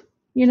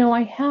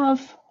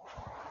have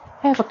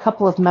I have a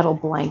couple of metal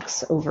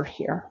blanks over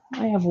here.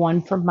 I have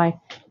one from my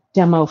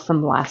demo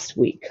from last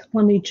week.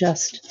 Let me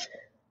just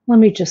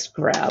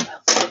grab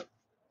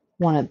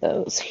one of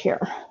those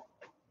here.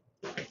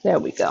 There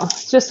we go.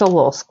 It's just a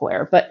little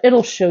square, but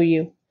it'll show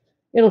you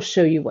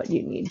what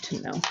you need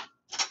to know.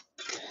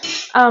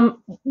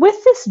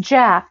 With this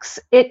Jax,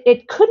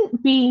 it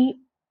couldn't be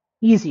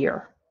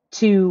easier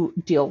to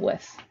deal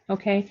with,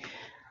 okay?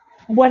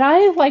 What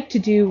I like to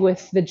do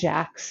with the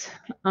Jax,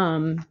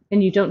 and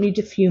you don't need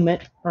to fume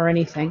it or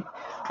anything,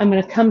 I'm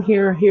going to come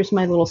here, here's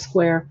my little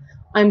square.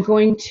 I'm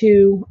going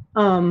to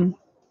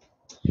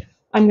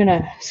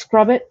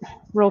scrub it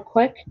real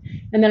quick,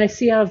 and then I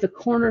see out of the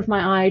corner of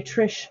my eye,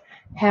 Trish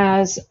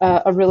has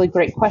a really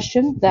great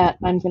question that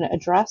I'm going to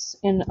address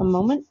in a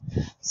moment.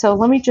 So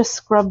let me just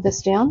scrub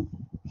this down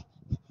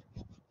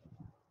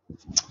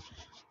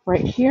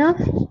right here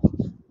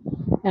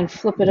and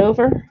flip it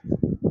over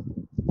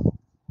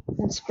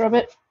and scrub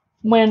it.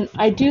 When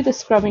I do the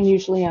scrubbing,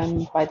 usually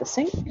I'm by the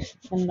sink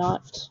and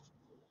not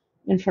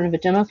in front of a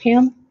demo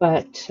cam,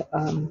 but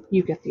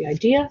you get the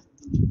idea.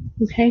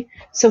 Okay,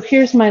 so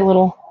here's my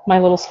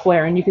little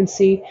square, and you can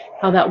see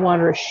how that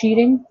water is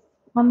sheeting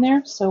on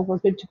there, so we're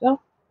good to go.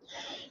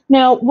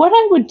 Now, what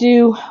I would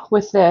do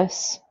with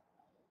this,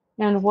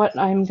 and what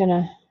I'm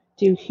gonna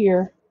do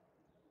here,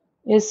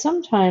 is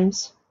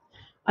sometimes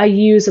I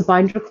use a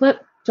binder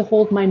clip to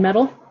hold my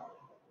metal,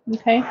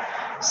 okay?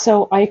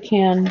 So I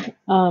can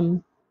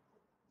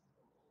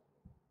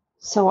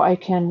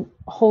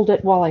hold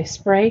it while I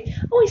spray.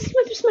 Oh, I see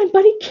what there's my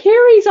buddy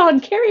Carrie's on.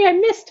 Carrie, I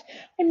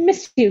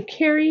missed you.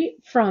 Carrie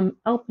from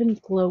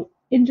Alpenglow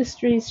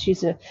Industries.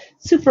 She's a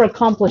super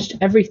accomplished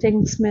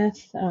everything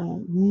smith,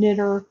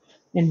 knitter,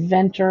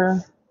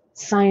 inventor,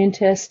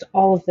 scientist,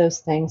 all of those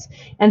things.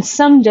 And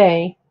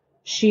someday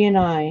she and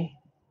I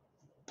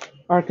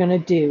are going to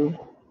do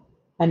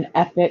an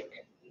epic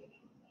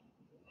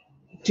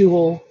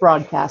dual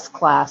broadcast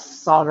class,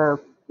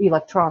 solder,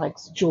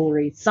 electronics,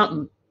 jewelry,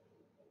 something.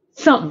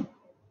 I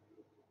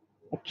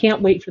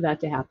can't wait for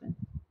that to happen.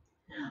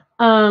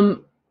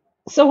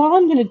 So all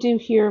I'm going to do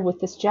here with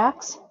this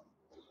Jax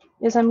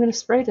is I'm going to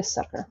spray this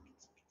sucker.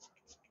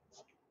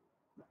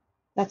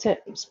 That's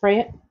it.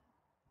 Spray it,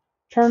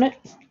 turn it,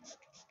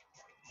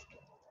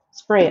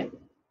 spray it.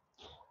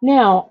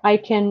 Now I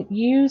can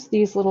use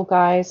these little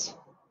guys.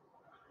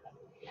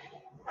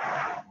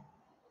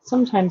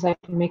 Sometimes I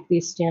can make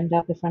these stand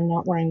up if I'm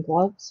not wearing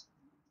gloves.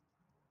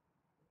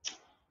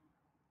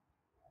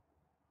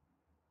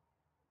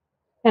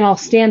 And I'll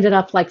stand it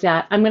up like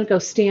that. I'm going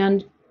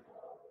to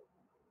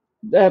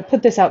go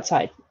put this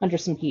outside under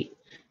some heat,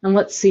 and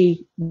let's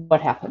see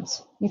what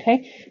happens.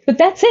 Okay, but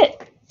that's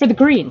it for the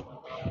green.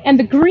 And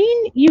the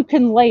green you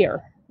can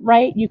layer,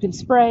 right? You can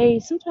spray.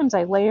 Sometimes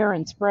I layer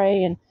and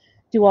spray and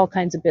do all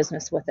kinds of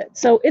business with it.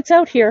 So it's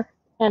out here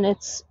and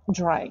it's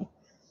drying.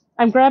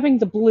 I'm grabbing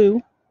the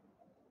blue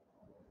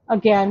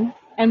again,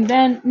 and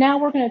then now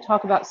we're going to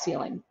talk about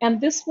sealing. And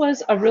this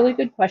was a really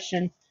good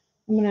question.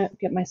 I'm going to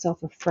get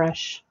myself a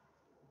fresh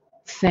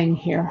thing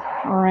here.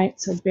 All right,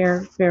 so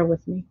bear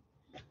with me.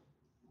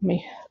 Let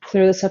me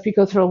clear this up. You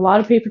go through a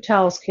lot of paper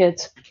towels,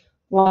 kids.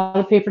 A lot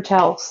of paper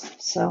towels.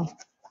 So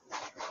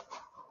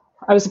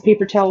I was a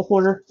paper towel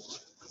hoarder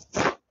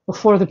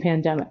before the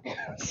pandemic.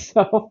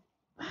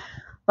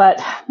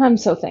 But I'm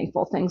so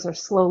thankful things are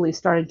slowly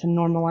starting to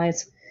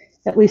normalize,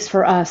 at least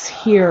for us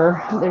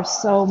here. There's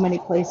so many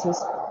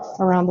places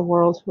around the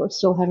world who are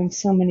still having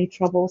so many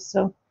troubles.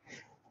 So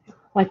I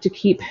like to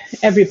keep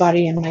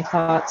everybody in my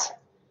thoughts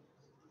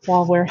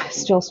while we're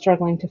still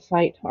struggling to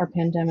fight our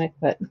pandemic.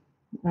 But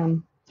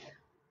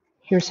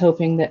here's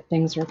hoping that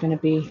things are going to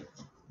be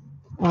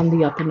on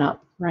the up and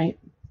up, right?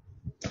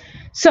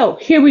 So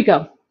here we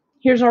go.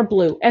 Here's our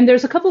blue. And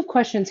there's a couple of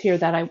questions here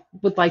that I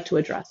would like to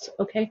address,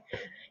 okay?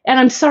 And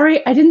I'm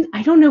sorry, I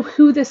don't know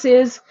who this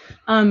is.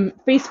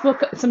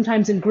 Facebook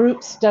sometimes in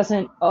groups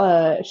doesn't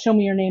show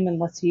me your name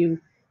unless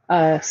you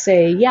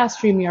say, yeah,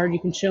 StreamYard, you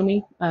can show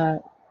me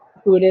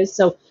who it is.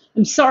 So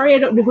I'm sorry, I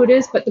don't know who it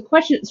is, but the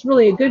question is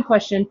really a good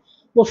question.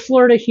 Will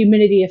Florida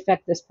humidity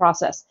affect this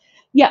process?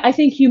 Yeah, I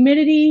think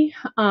humidity,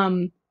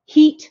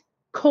 heat,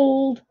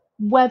 cold,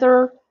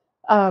 weather,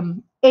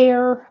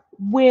 air,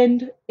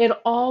 wind, it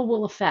all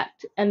will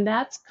affect. And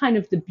that's kind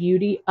of the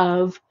beauty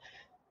of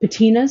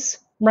patinas,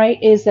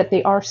 right, is that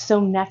they are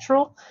so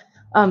natural.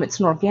 It's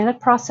an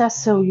organic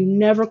process, so you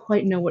never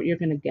quite know what you're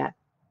going to get.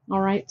 All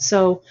right,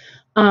 so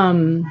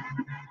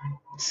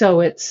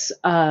it's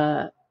and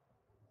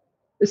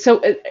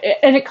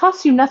it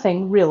costs you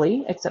nothing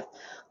really, except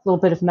a little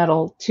bit of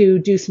metal to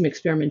do some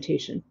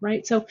experimentation,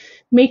 right? So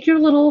make your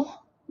little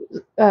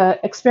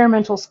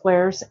experimental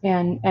squares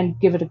and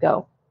give it a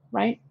go,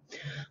 right?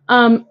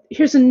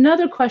 Here's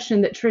another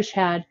question that Trish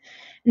had.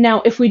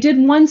 Now, if we did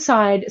one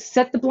side,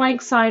 set the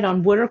blank side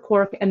on wood or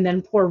cork, and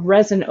then pour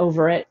resin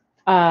over it,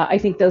 I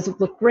think those would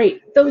look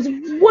great. Those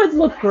would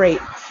look great.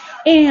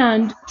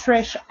 And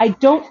Trish, I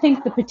don't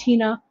think the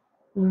patina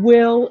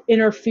will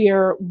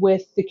interfere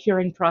with the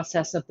curing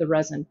process of the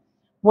resin.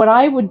 what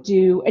I would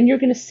do, and you're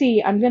going to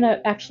see, I'm going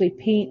to actually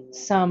paint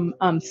some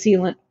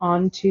sealant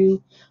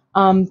onto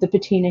the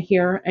patina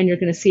here, and you're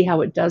going to see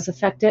how it does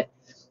affect it.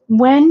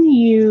 When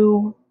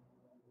you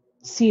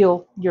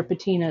seal your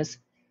patinas,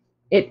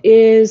 it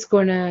is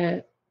going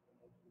to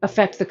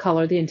affect the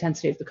color, the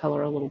intensity of the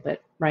color a little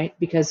bit, right?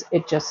 Because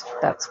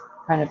that's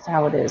kind of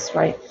how it is,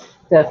 right?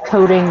 The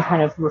coating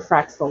kind of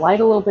refracts the light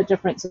a little bit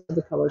different, so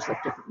the colors look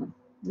differently,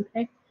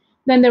 okay?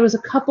 Then there was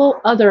a couple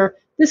other,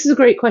 this is a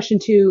great question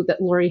too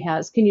that Lori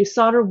has. Can you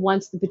solder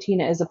once the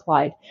patina is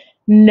applied?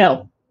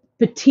 No.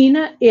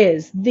 Patina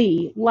is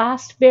the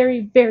last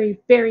very, very,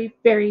 very,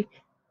 very,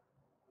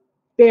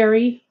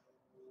 very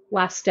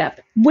last step,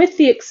 with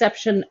the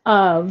exception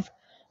of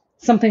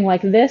something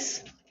like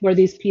this, where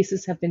these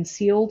pieces have been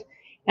sealed,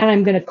 and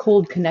I'm going to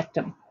cold connect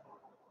them.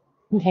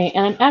 Okay,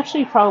 and I'm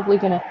actually probably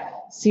going to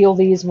seal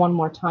these one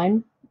more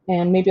time,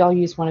 and maybe I'll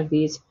use one of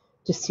these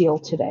to seal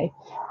today.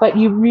 But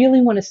you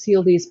really want to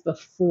seal these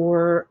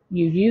before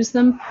you use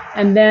them,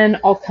 and then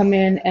I'll come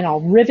in and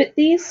I'll rivet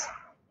these.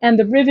 And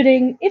the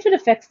riveting, if it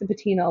affects the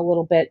patina a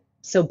little bit,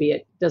 so be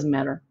it. Doesn't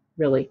matter,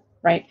 really,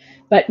 right?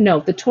 But no,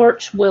 the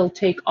torch will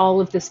take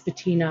all of this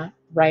patina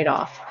right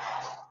off.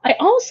 I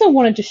also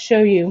wanted to show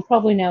you,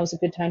 probably now is a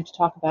good time to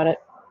talk about it.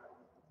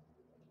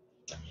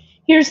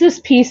 Here's this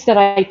piece that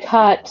I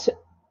cut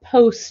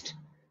post.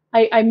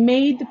 I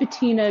made the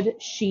patinaed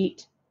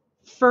sheet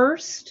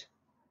first,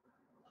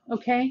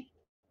 okay?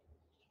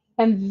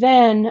 And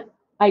then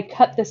I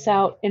cut this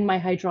out in my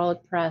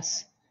hydraulic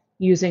press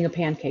using a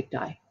pancake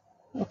die,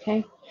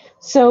 okay?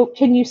 So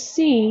can you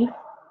see,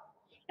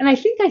 and I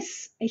think, I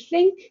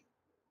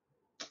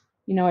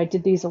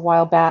did these a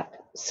while back.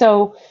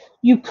 So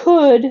you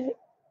could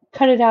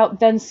cut it out,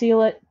 then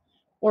seal it,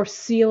 or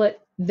seal it,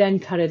 then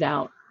cut it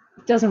out.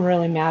 It doesn't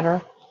really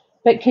matter.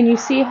 But can you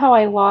see how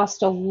I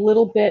lost a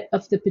little bit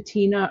of the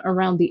patina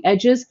around the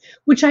edges,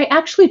 which I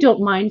actually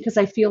don't mind because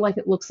I feel like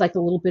it looks like a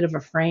little bit of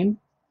a frame.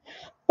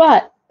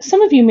 But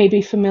some of you may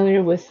be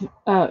familiar with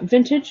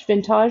Vintage.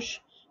 They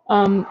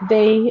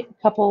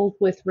coupled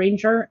with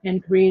Ranger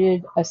and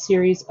created a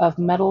series of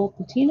metal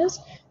patinas.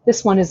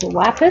 This one is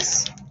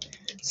lapis.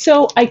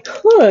 So I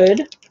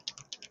could,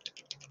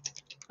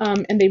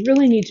 and they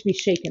really need to be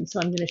shaken. So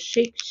I'm going to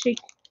shake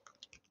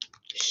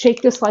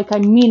this like I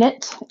mean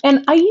it.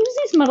 And I use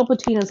these metal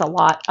patinas a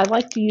lot. I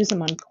like to use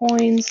them on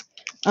coins.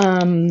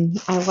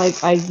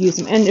 I use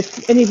them. And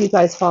if any of you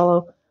guys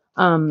follow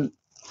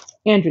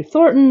Andrew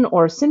Thornton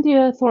or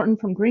Cynthia Thornton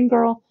from Green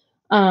Girl,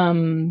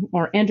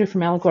 or Andrew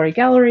from Allegory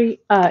Gallery,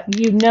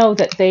 you know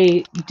that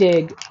they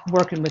dig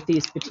working with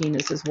these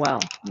patinas as well.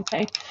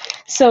 Okay,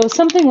 so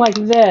something like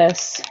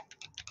this,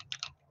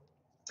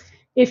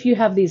 if you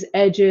have these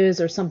edges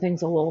or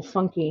something's a little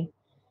funky,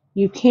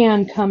 you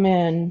can come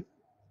in.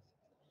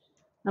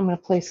 I'm going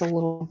to place a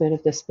little bit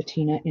of this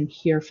patina in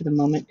here for the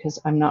moment because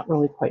I'm not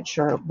really quite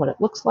sure what it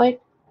looks like.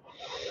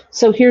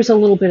 So here's a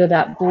little bit of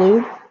that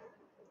blue.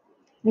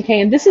 Okay,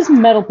 and this is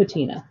metal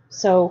patina.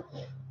 So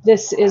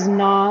this is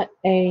not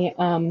a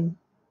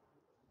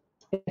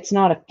it's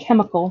not a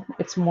chemical.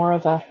 It's more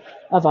of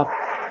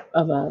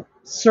a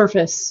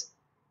surface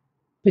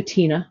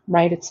patina,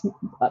 right? It's,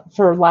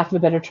 for lack of a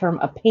better term,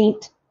 a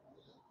paint,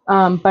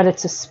 but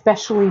it's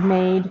especially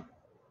made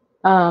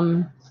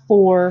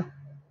for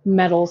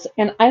metals.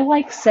 And I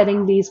like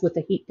setting these with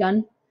a heat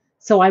gun.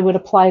 So I would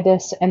apply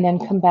this and then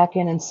come back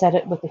in and set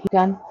it with the heat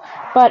gun.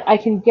 But I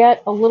can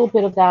get a little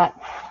bit of that,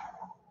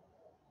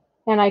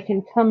 and I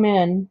can come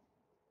in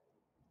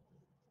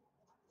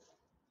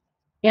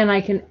and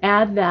I can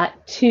add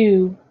that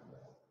to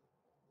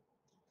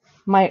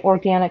my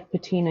organic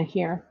patina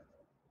here.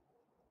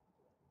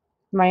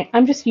 Right?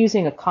 I'm just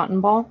using a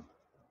cotton ball.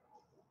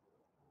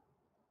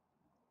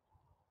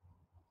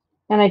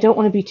 And I don't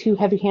want to be too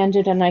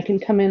heavy-handed, and I can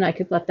come in, I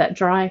could let that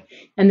dry,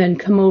 and then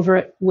come over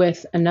it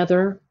with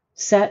another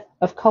set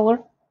of color.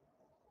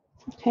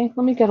 Okay,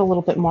 let me get a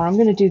little bit more. I'm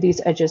going to do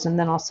these edges, and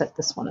then I'll set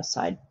this one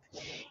aside.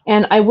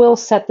 And I will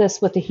set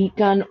this with a heat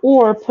gun,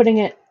 or putting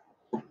it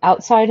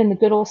outside in the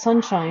good old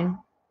sunshine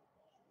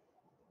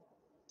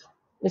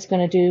is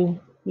going to do,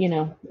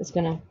 is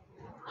going to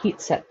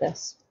heat set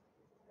this.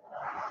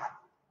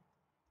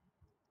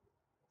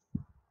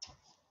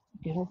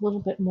 Get a little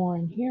bit more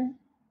in here.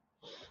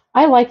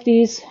 I like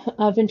these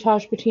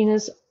vintage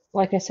patinas.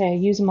 Like I say, I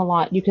use them a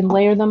lot. You can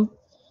layer them.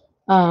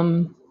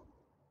 There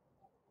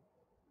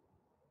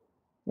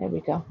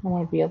we go. I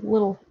want to be a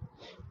little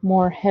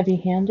more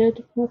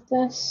heavy-handed with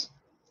this.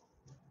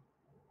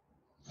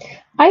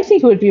 I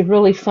think it would be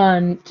really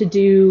fun to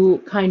do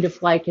kind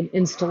of like an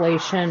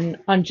installation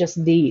on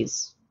just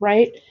these,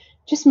 right?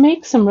 Just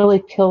make some really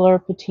killer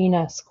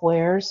patina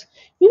squares.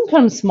 You can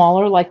cut them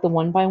smaller, like the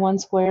 1x1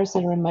 squares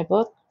that are in my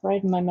book,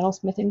 right, in my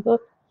metalsmithing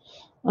book,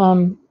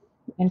 and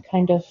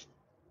kind of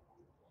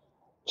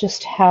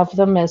just have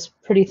them as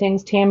pretty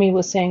things. Tammy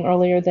was saying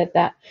earlier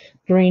that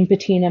green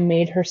patina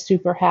made her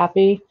super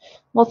happy.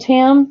 Well,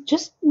 Tam,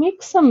 just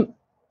make some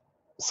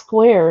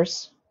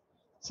squares,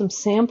 some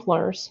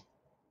samplers,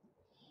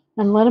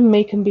 and let them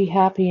make them be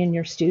happy in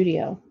your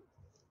studio.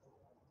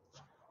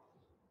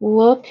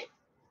 Look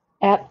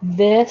at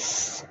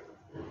this,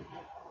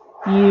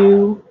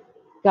 you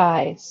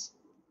guys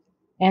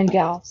and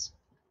gals.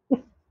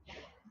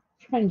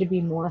 Trying to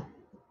be more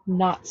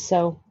not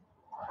so.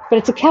 But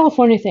it's a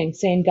California thing,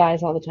 saying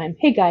guys all the time.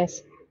 Hey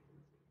guys,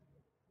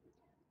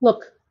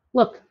 look,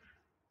 look,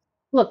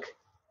 look.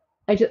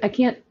 I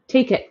can't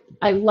take it.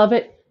 I love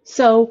it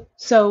so,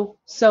 so,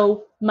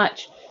 so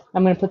much.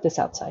 I'm going to put this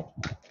outside.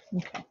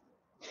 Okay.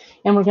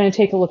 And we're going to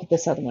take a look at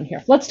this other one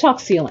here. Let's talk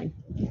ceiling.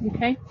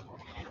 Okay.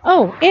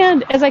 Oh,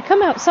 and as I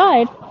come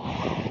outside,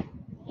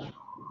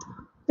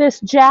 this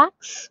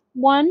Jack's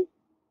one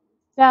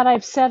that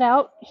I've set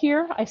out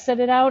here, I set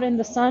it out in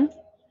the sun.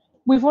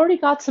 We've already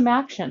got some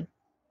action.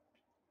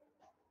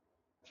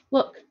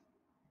 Look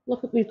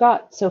what we've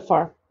got so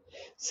far.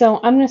 So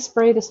I'm going to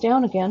spray this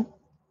down again.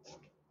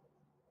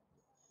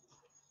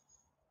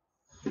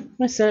 I'm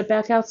going to set it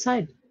back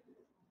outside.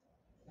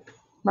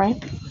 Right?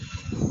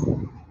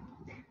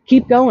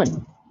 Keep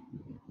going.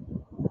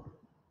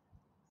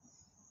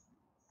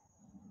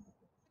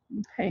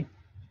 Okay.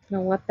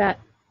 Now let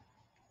that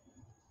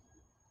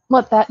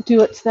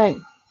do its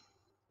thing.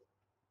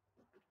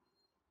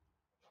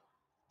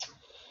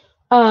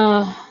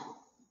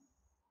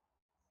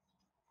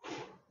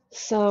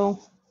 So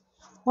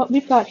what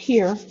we've got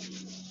here,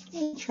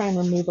 I'll try and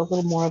remove a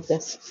little more of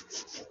this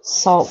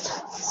salt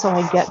so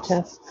I get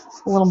to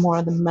a little more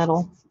of the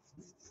metal.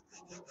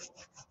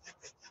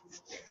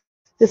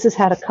 This has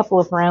had a couple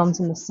of rounds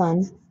in the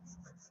sun.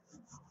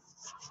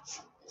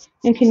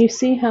 And can you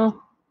see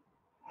how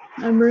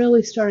I'm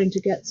really starting to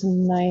get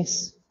some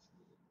nice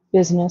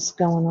business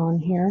going on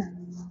here?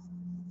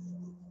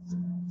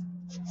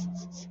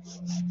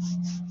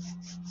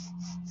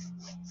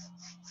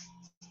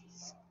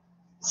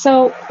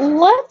 So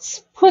let's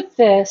put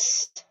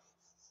this,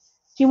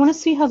 do you want to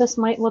see how this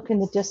might look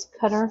in the disc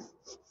cutter?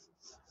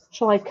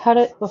 Shall I cut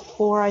it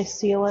before I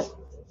seal it?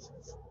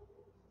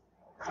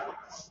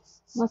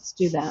 Let's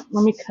do that.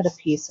 Let me cut a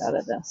piece out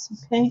of this,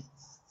 okay?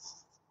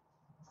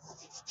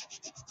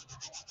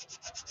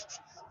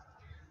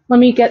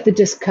 Let me get the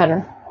disc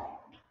cutter.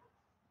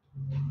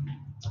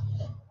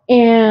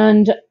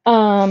 And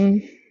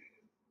I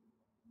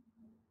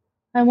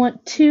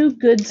want 2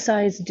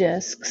 good-sized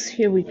discs.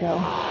 Here we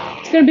go.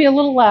 It's going to be a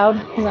little loud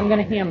because I'm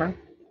going to hammer,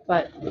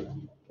 but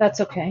that's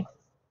okay.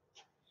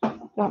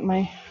 Got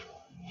my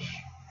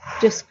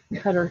disc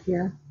cutter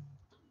here.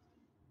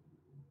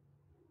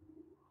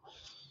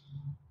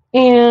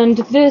 And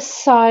this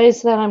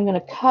size that I'm going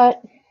to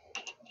cut,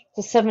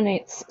 the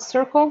 7/8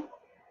 circle.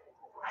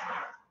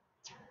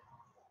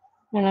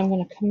 And I'm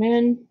going to come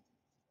in,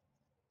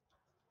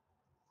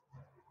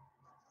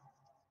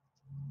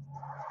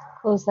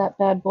 close that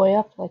bad boy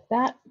up like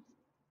that.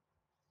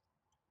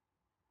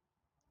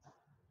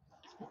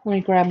 Let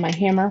me grab my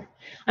hammer.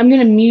 I'm going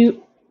to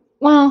mute,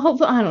 well,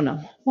 hopefully, I don't know,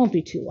 it won't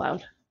be too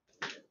loud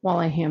while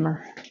I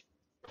hammer.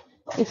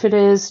 If it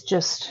is,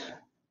 just,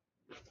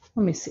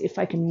 let me see if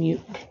I can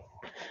mute.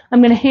 I'm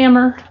going to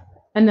hammer,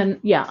 and then,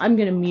 yeah, I'm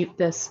going to mute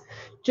this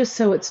just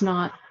so it's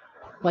not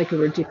like a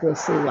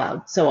ridiculously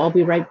loud. So I'll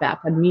be right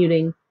back. I'm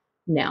muting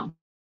now.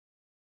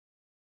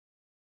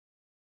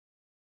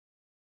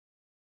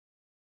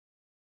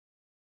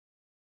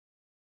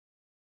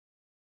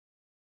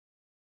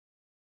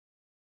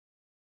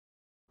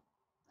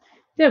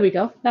 There we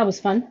go. That was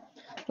fun.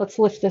 Let's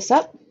lift this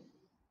up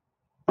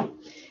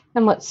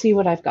and let's see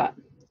what I've got.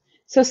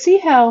 So see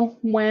how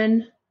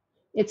when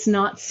it's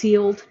not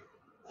sealed,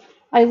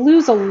 I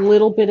lose a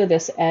little bit of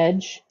this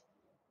edge,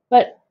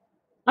 but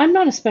I'm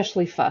not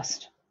especially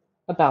fussed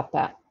about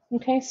that.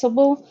 Okay, so I'm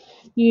going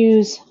to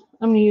use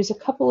a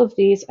couple of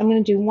these. I'm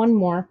going to do one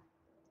more.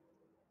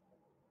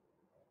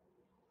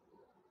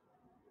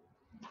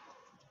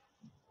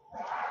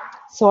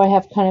 So I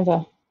have kind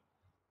of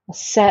a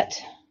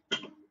set.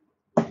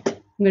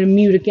 I'm going to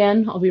mute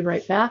again. I'll be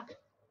right back.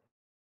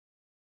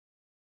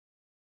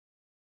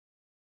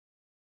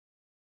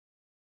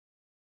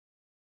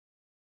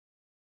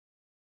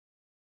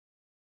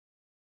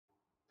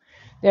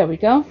 There we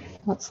go.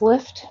 Let's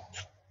lift.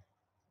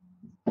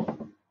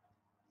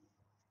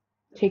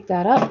 Take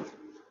that up.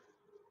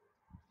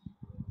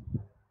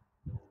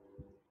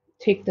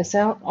 Take this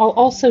out. I'll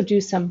also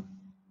do some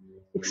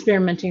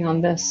experimenting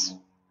on this.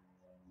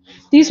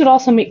 These would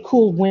also make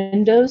cool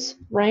windows,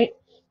 right?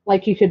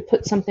 Like you could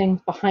put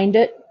something behind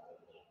it,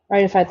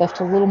 right? If I'd left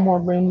a little more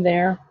room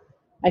there,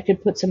 I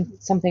could put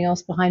something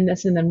else behind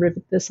this and then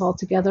rivet this all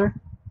together,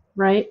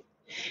 right?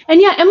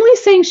 And yeah,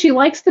 Emily's saying she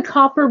likes the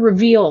copper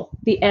reveal,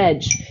 the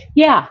edge.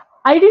 Yeah,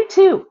 I do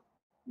too,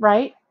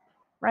 right?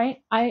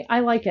 Right?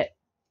 I like it.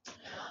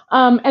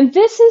 And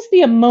this is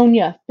the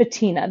ammonia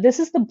patina. This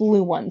is the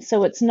blue one,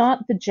 so it's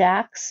not the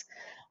Jack's.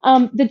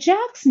 The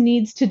Jack's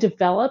needs to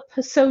develop,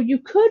 so you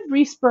could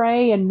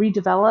respray and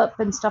redevelop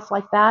and stuff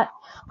like that.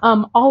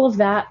 All of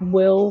that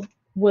will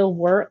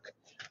work.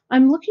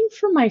 I'm looking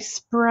for my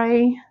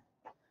spray.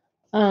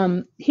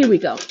 Here we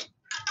go.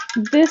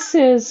 This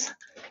is,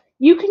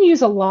 you can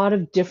use a lot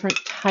of different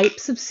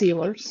types of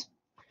sealers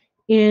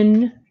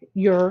in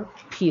your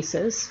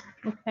pieces,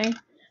 okay?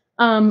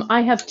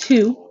 I have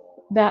two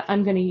that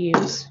I'm going to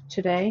use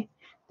today.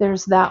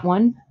 There's that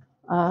one.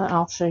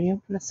 I'll show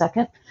you in a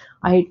second.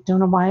 I don't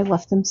know why I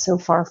left them so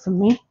far from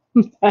me,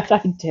 but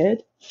I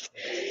did.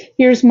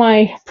 Here's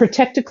my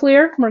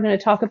Protect-A-Clear. We're going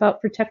to talk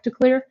about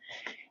Protect-A-Clear.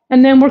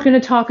 And then we're going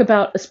to talk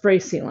about a spray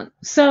sealant.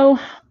 So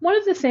one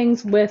of the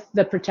things with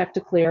the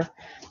Protect-A-Clear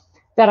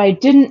that I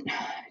didn't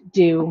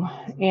do,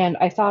 and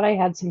I thought I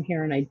had some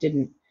here and I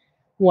didn't,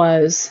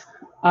 was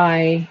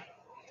I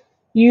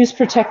use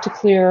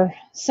Protect-A-Clear.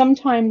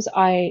 Sometimes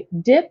I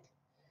dip.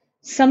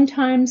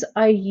 Sometimes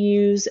I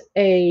use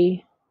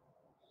a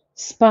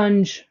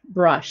sponge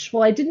brush.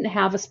 Well, I didn't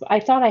have I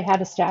thought I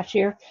had a stash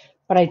here,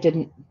 but I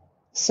didn't.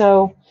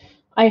 So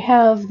I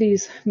have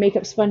these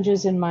makeup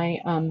sponges in my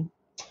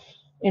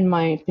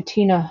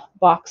Patina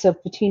box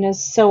of Patinas.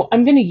 So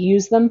I'm going to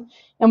use them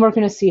and we're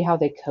going to see how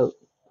they coat.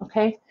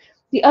 Okay.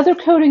 The other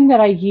coating that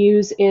I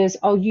use is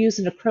I'll use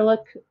an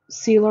acrylic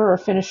sealer or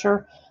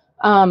finisher,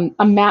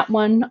 a matte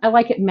one. I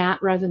like it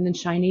matte rather than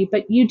shiny,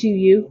 but you do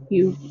you.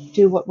 You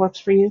do what works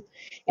for you.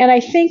 And I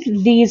think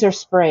these are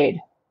sprayed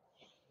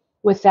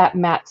with that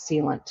matte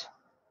sealant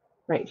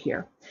right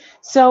here.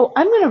 So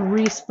I'm going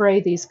to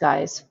respray these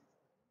guys.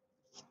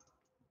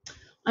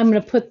 I'm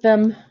going to put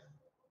them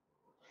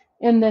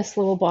in this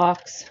little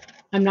box.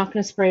 I'm not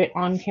going to spray it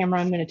on camera.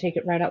 I'm going to take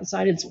it right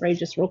outside and spray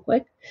just real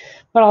quick.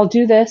 But I'll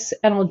do this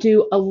and I'll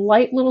do a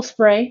light little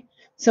spray.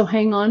 So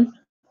hang on.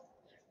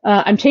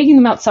 I'm taking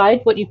them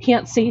outside, what you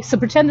can't see. So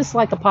pretend this is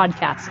like a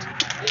podcast.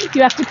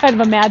 You have to kind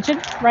of imagine,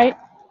 right?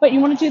 But you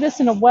want to do this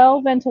in a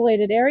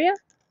well-ventilated area,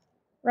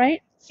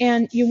 right?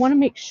 And you want to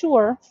make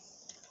sure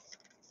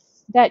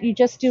that you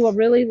just do a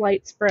really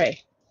light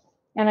spray.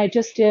 And I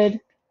just did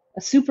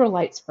a super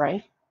light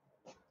spray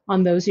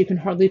on those. You can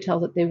hardly tell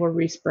that they were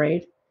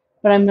resprayed,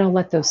 but I'm going to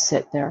let those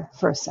sit there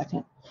for a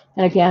second.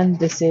 And again,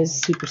 this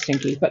is super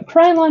stinky, but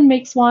Krylon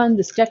makes one.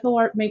 This Deco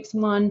Art makes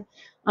one.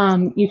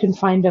 You can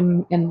find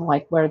them in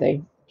like where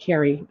they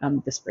carry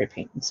the spray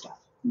paint and stuff.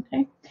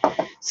 Okay,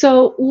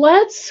 so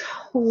let's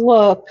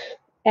look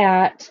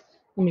at,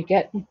 let me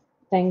get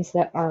things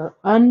that are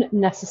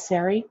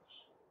unnecessary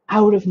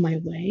out of my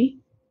way.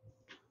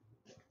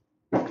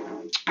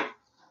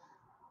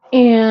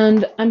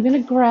 And I'm going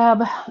to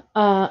grab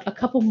a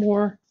couple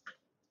more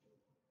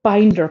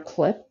binder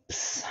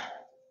clips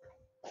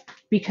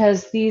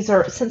because these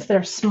are, since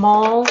they're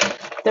small,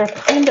 they're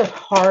kind of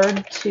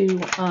hard to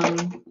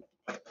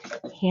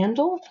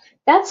handle.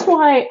 That's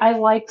why I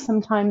like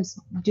sometimes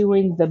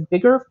doing the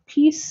bigger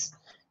piece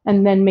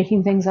and then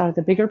making things out of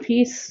the bigger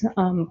piece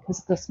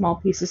because the small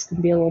pieces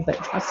can be a little bit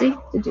fussy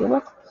to deal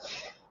with.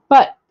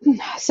 But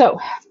so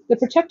the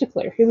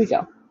Protect-A-Clear, here we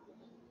go.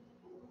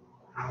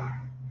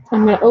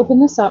 I'm going to open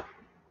this up.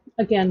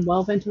 Again,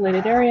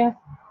 well-ventilated area.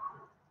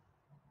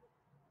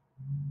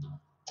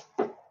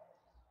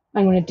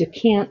 I'm going to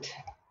decant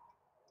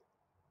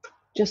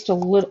just a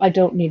little. I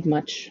don't need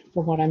much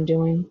for what I'm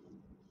doing.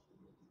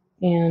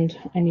 And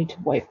I need to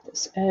wipe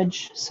this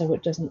edge so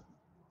it doesn't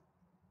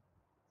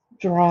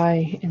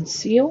dry and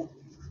seal.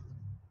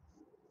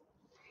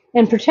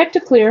 And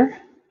Protect-A-Clear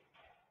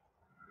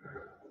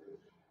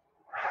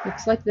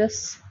looks like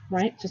this,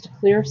 right? Just a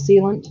clear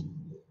sealant.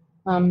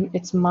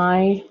 It's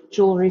my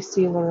jewelry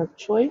sealer of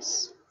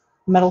choice,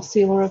 metal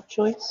sealer of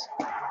choice,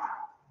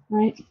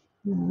 right?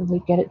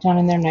 Really get it down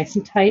in there nice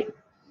and tight.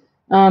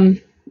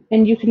 And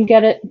you can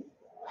get it,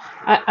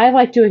 I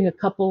like doing a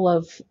couple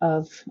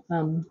of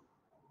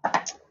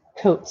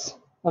coats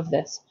of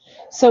this.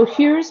 So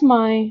here's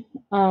my,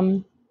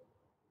 I'm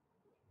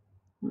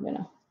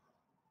gonna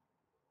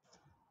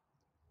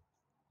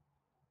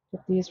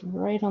put these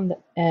right on the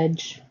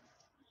edge,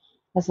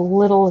 as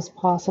little as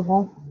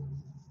possible.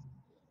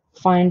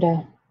 Find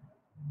an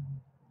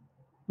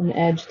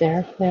edge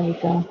there. There we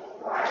go.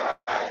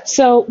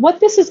 So what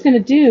this is going to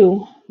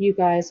do, you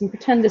guys, and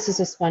pretend this is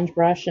a sponge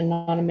brush and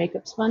not a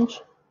makeup sponge.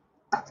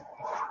 I'm going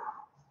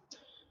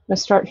to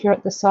start here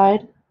at the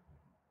side.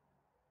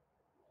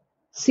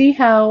 See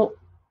how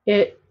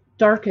it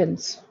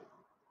darkens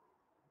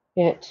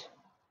it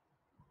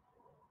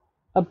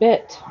a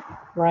bit,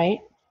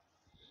 right?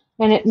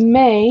 And it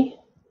may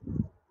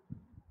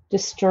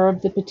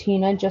disturb the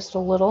patina just a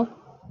little,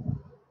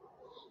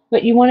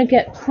 but you want to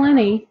get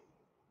plenty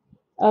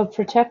of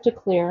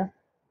Protect-A-Clear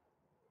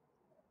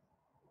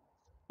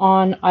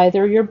on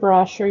either your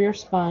brush or your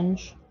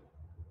sponge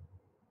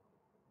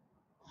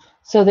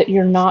so that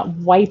you're not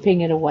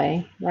wiping it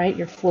away, right?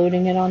 You're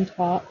floating it on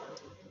top.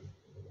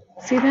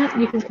 See that?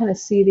 You can kind of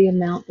see the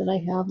amount that I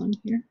have on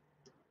here.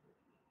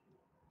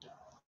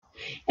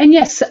 And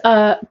yes,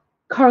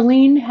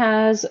 Carlene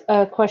has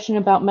a question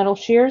about metal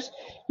shears.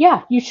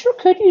 Yeah, you sure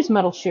could use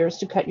metal shears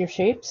to cut your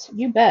shapes.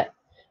 You bet.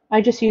 I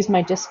just used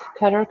my disc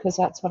cutter because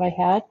that's what I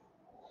had,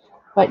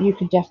 but you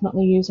could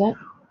definitely use it.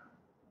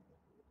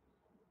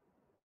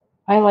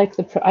 I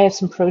have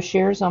some pro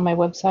shears on my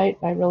website.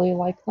 I really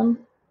like them,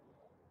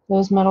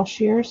 those metal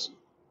shears.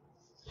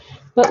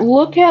 But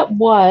look at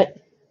what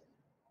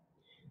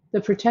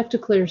the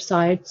Protect-A-Clear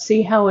side,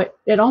 see how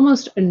it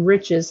almost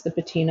enriches the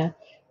patina.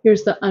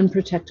 Here's the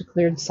unprotected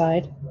cleared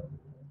side,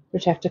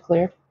 protected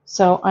cleared.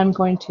 So I'm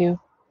going to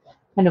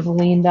kind of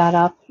lean that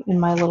up in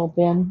my little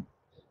bin.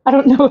 I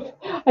don't know if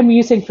I'm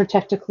using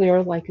protected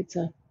clear like it's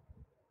a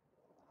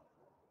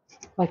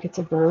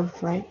verb,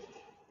 right?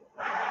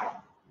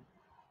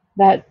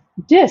 That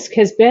disc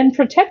has been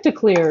protected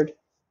cleared.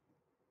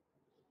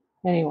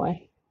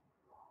 Anyway,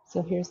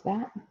 so here's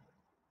that.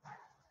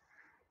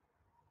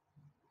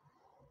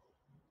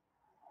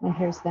 And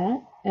here's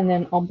that. And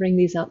then I'll bring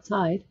these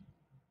outside.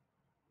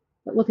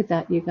 But look at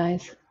that, you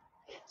guys.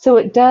 So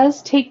it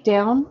does take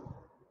down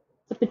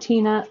the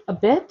patina a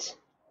bit,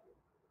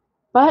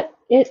 but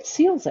it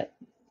seals it.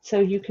 So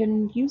you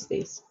can use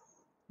these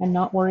and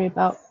not worry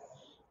about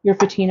your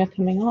patina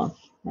coming off,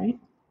 right?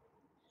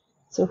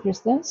 So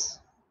here's this.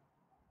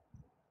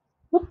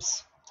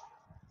 Whoops.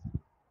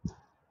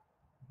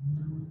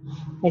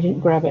 I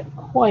didn't grab it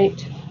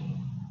quite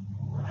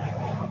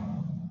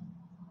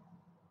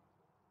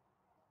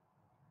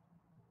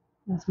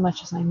as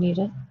much as I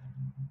needed.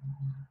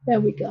 There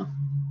we go.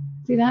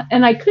 See that?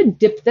 And I could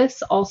dip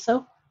this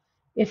also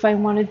if I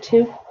wanted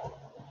to.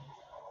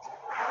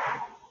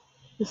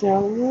 Is there a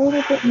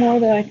little bit more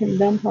that I can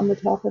dump on the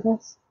top of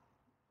this?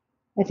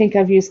 I think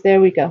I've used, there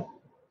we go.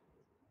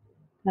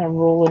 Kind of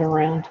roll it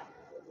around.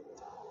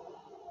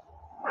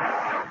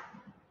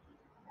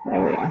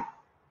 There we are.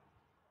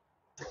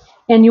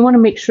 And you want to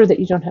make sure that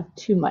you don't have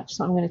too much.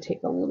 So I'm going to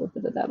take a little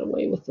bit of that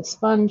away with the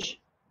sponge.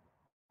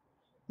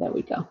 There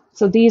we go.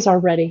 So these are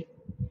ready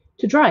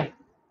to dry.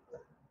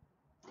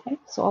 Okay,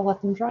 so I'll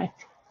let them dry.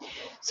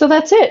 So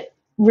that's it,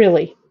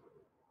 really.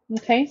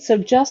 Okay, so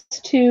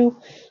just to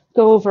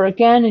go over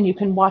again, and you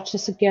can watch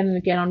this again and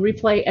again on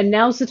replay. And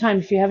now's the time,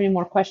 if you have any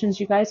more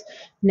questions, you guys,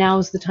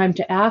 now's the time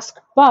to ask.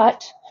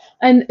 But,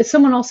 and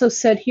someone also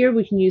said here,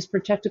 we can use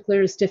protected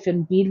clear to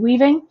stiffen bead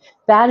weaving.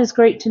 That is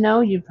great to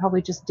know. You'd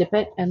probably just dip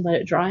it and let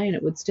it dry and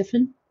it would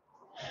stiffen.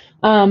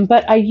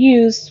 But I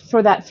used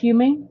for that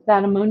fuming,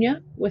 that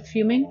ammonia with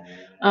fuming,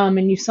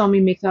 and you saw me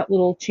make that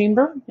little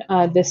chamber.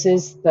 This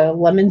is the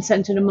lemon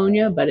scented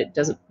ammonia, but it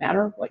doesn't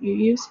matter what you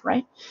use,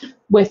 right?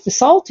 With the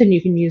salt, and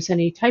you can use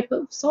any type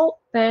of salt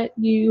that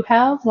you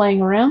have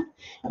laying around.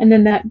 And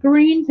then that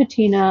green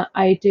patina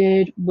I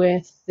did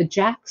with the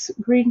Jack's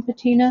green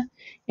patina,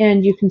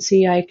 and you can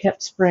see I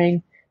kept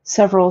spraying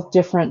several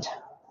different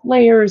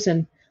layers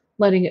and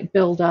letting it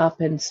build up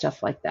and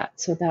stuff like that.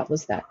 So that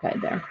was that guy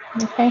there.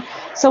 Okay,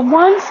 so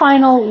one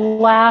final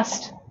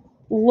last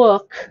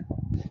look.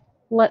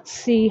 Let's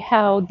see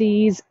how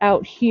these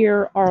out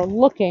here are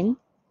looking.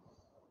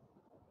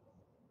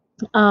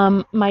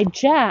 My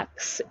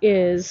Jack's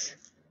is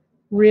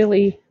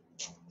really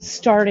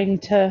starting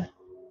to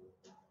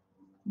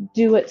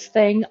do its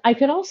thing. I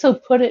could also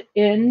put it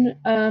in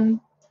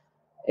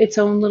its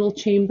own little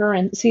chamber,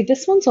 and see,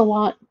 this one's a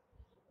lot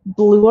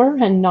bluer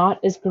and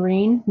not as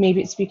green.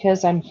 Maybe it's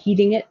because I'm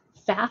heating it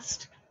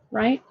fast,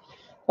 right?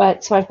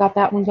 But so I've got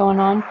that one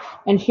going on.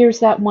 And here's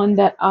that one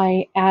that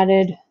I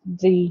added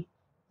the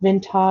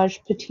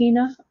vintage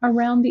patina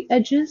around the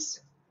edges,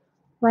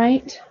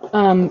 right?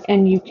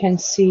 And you can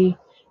see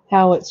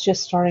how it's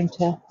just starting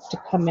to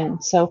come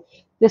in. So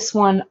this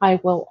one I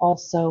will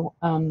also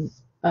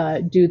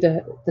do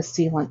the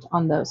sealant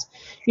on those.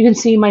 You can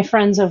see my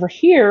friends over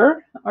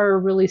here are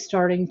really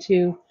starting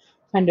to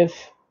kind of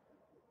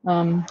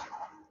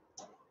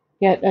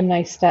get a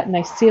nice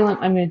sealant.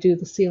 I'm going to do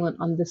the sealant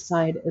on this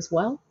side as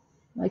well,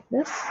 like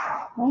this,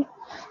 right?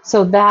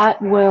 So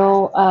that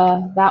will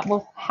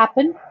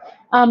happen.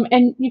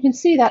 And you can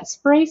see that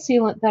spray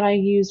sealant that I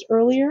used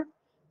earlier.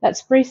 That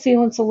spray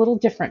sealant's a little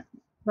different,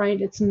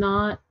 right? It's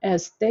not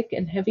as thick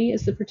and heavy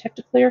as the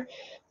protected clear.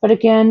 But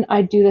again,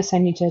 I do this. I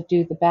need to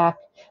do the back.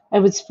 I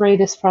would spray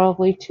this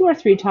probably 2 or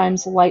 3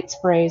 times, light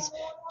sprays,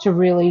 to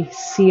really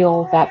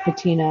seal that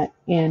patina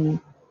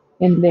in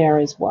there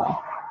as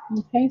well.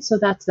 Okay, so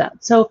that's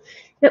that. So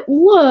it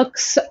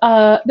looks,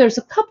 there's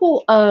a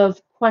couple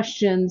of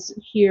questions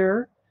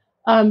here.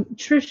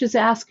 Trish is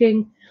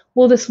asking,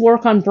 will this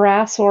work on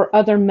brass or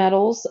other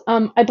metals?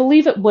 I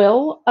believe it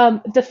will.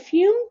 The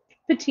fume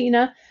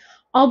patina,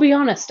 I'll be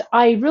honest,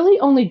 I really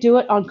only do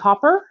it on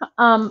copper,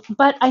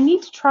 but I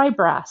need to try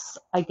brass,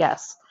 I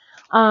guess.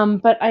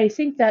 But I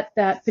think that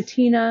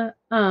patina,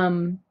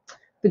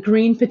 the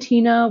green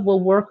patina, will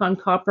work on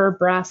copper,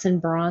 brass,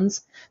 and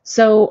bronze.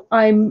 So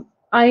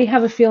I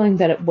have a feeling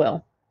that it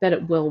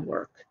will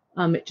work.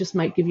 It just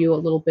might give you a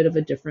little bit of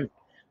a different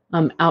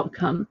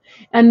outcome.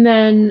 And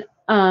then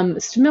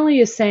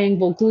Stamili is saying,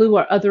 will glue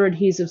or other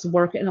adhesives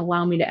work and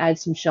allow me to add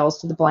some shells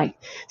to the blank?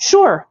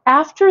 Sure.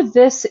 After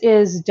this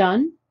is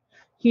done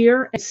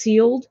here and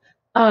sealed,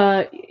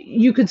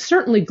 you could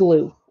certainly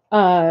glue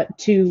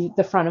to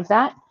the front of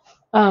that.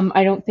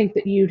 I don't think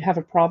that you'd have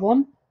a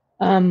problem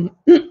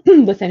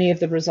with any of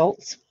the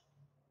results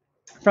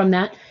from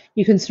that.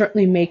 You can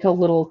certainly make a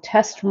little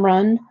test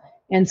run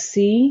and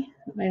see.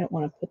 I don't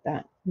want to put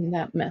that in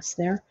that mess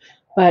there.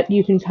 but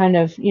you can kind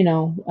of,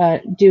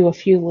 do a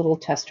few little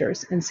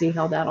testers and see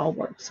how that all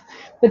works.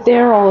 But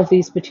there are all of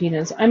these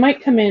patinas. I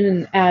might come in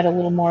and add a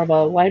little more of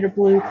a lighter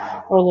blue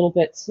or a little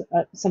bit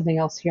something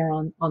else here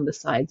on the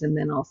sides, and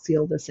then I'll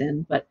seal this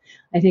in. But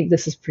I think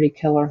this is pretty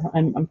killer.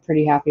 I'm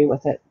pretty happy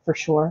with it for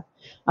sure.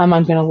 I'm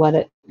going to let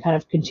it kind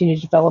of continue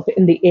to develop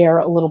in the air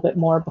a little bit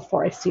more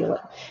before I seal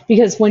it.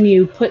 Because when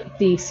you put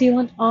the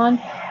sealant on,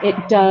 it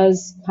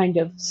does kind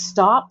of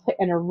stop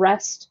and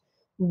arrest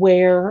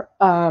where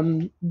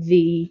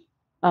the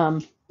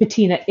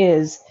patina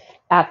is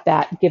at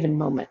that given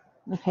moment.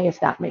 Okay, if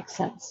that makes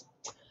sense.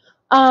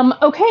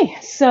 Okay,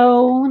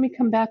 so let me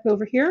come back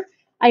over here.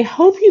 I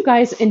hope you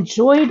guys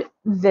enjoyed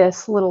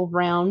this little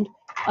round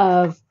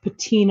of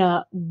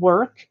patina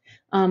work.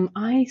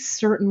 I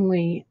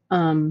certainly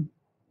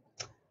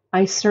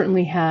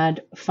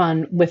had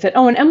fun with it.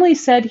 Oh, and Emily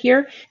said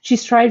here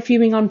she's tried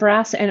fuming on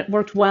brass and it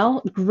worked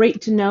well.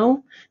 Great to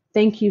know.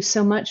 Thank you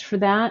so much for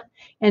that.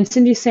 And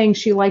Cindy's saying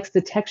she likes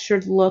the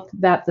textured look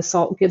that the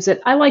salt gives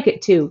it. I like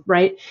it too,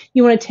 right?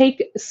 You want to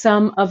take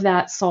some of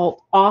that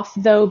salt off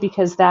though,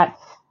 because that,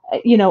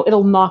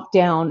 it'll knock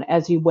down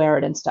as you wear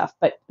it and stuff.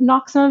 But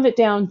knock some of it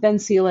down, then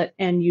seal it,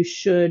 and you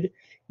should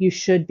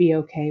be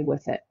okay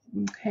with it.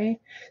 Okay.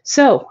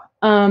 So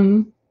let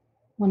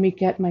me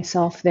get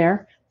myself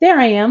there. There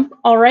I am.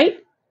 All right.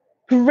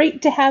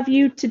 Great to have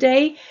you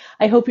today.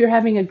 I hope you're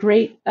having a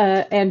great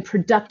and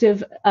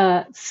productive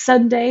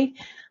Sunday.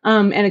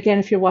 And again,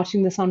 if you're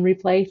watching this on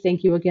replay,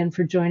 thank you again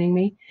for joining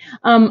me.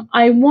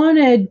 I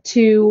wanted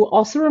to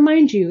also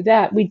remind you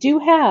that I do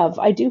have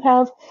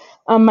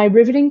my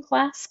riveting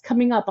class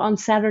coming up on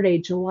Saturday,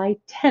 July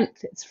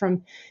 10th. It's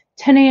from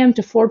 10 a.m.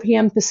 to 4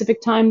 p.m.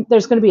 Pacific time.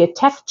 There's going to be a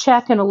tech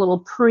check and a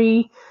little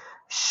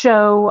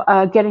show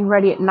getting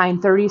ready at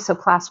 9:30, so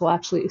class will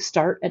actually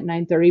start at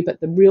 9:30, but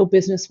the real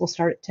business will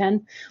start at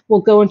 10.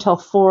 We'll go until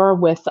 4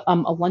 with a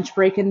lunch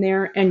break in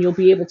there, and you'll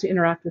be able to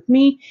interact with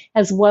me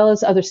as well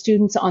as other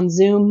students on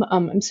Zoom.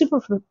 I'm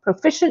super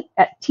proficient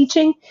at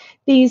teaching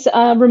these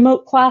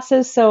remote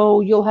classes,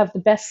 so you'll have the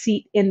best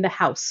seat in the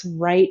house,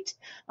 right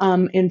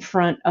in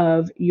front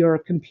of your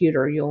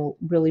computer. You'll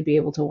really be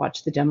able to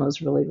watch the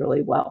demos really,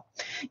 really well.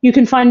 You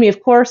can find me,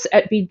 of course,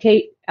 at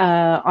BeadKate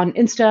on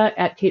Insta,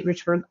 at Kate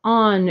Richbourg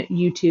on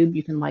YouTube.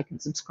 You can like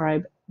and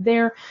subscribe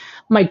there.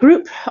 My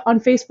group on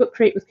Facebook,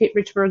 Create with Kate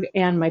Richbourg,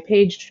 and my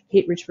page,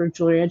 Kate Richbourg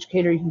Jewelry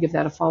Educator. You can give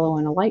that a follow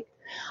and a like.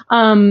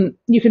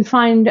 You can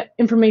find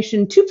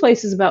information 2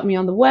 places about me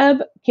on the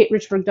web.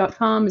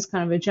 KateRichbourg.com is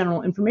kind of a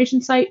general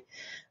information site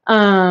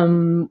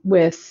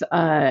with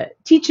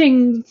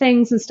teaching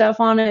things and stuff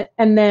on it.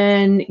 And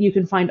then you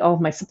can find all of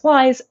my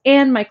supplies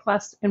and my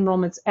class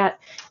enrollments at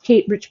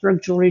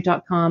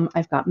KateRichbourgJewelry.com.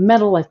 I've got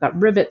metal, I've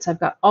got rivets, I've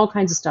got all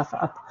kinds of stuff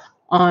up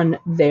on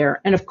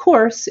there. And of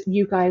course,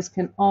 you guys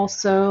can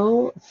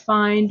also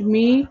find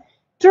me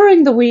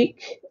during the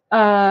week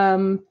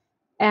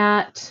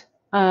at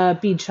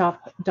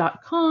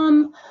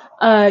beadshop.com,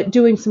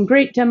 doing some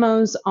great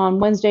demos on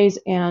Wednesdays,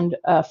 and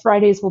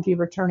Fridays will be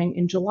returning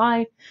in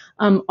July.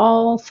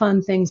 All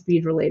fun things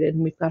bead related,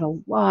 and we've got a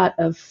lot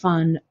of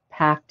fun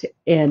packed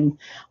in.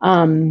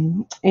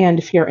 And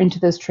if you're into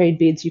those trade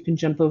beads, you can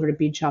jump over to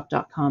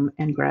beadshop.com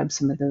and grab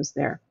some of those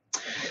there.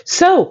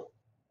 So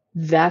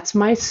that's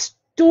my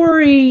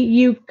story,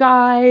 you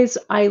guys.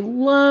 I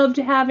loved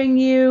having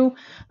you.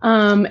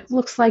 It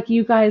looks like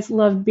you guys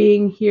love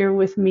being here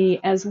with me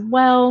as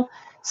well.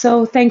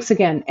 So thanks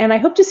again. And I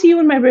hope to see you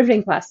in my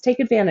riveting class. Take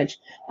advantage.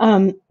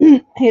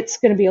 It's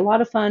going to be a lot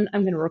of fun.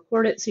 I'm going to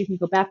record it so you can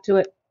go back to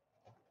it.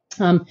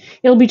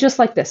 It'll be just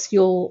like this.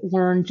 You'll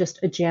learn just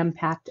a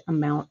jam-packed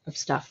amount of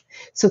stuff.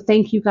 So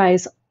thank you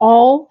guys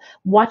all.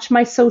 Watch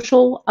my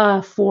social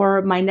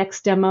for my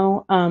next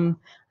demo.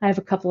 I have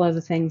a couple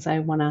other things I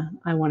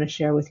wanna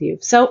share with you.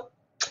 So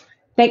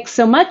thanks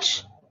so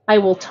much. I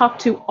will talk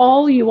to you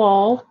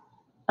all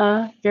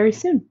very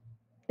soon.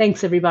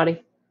 Thanks,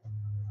 everybody.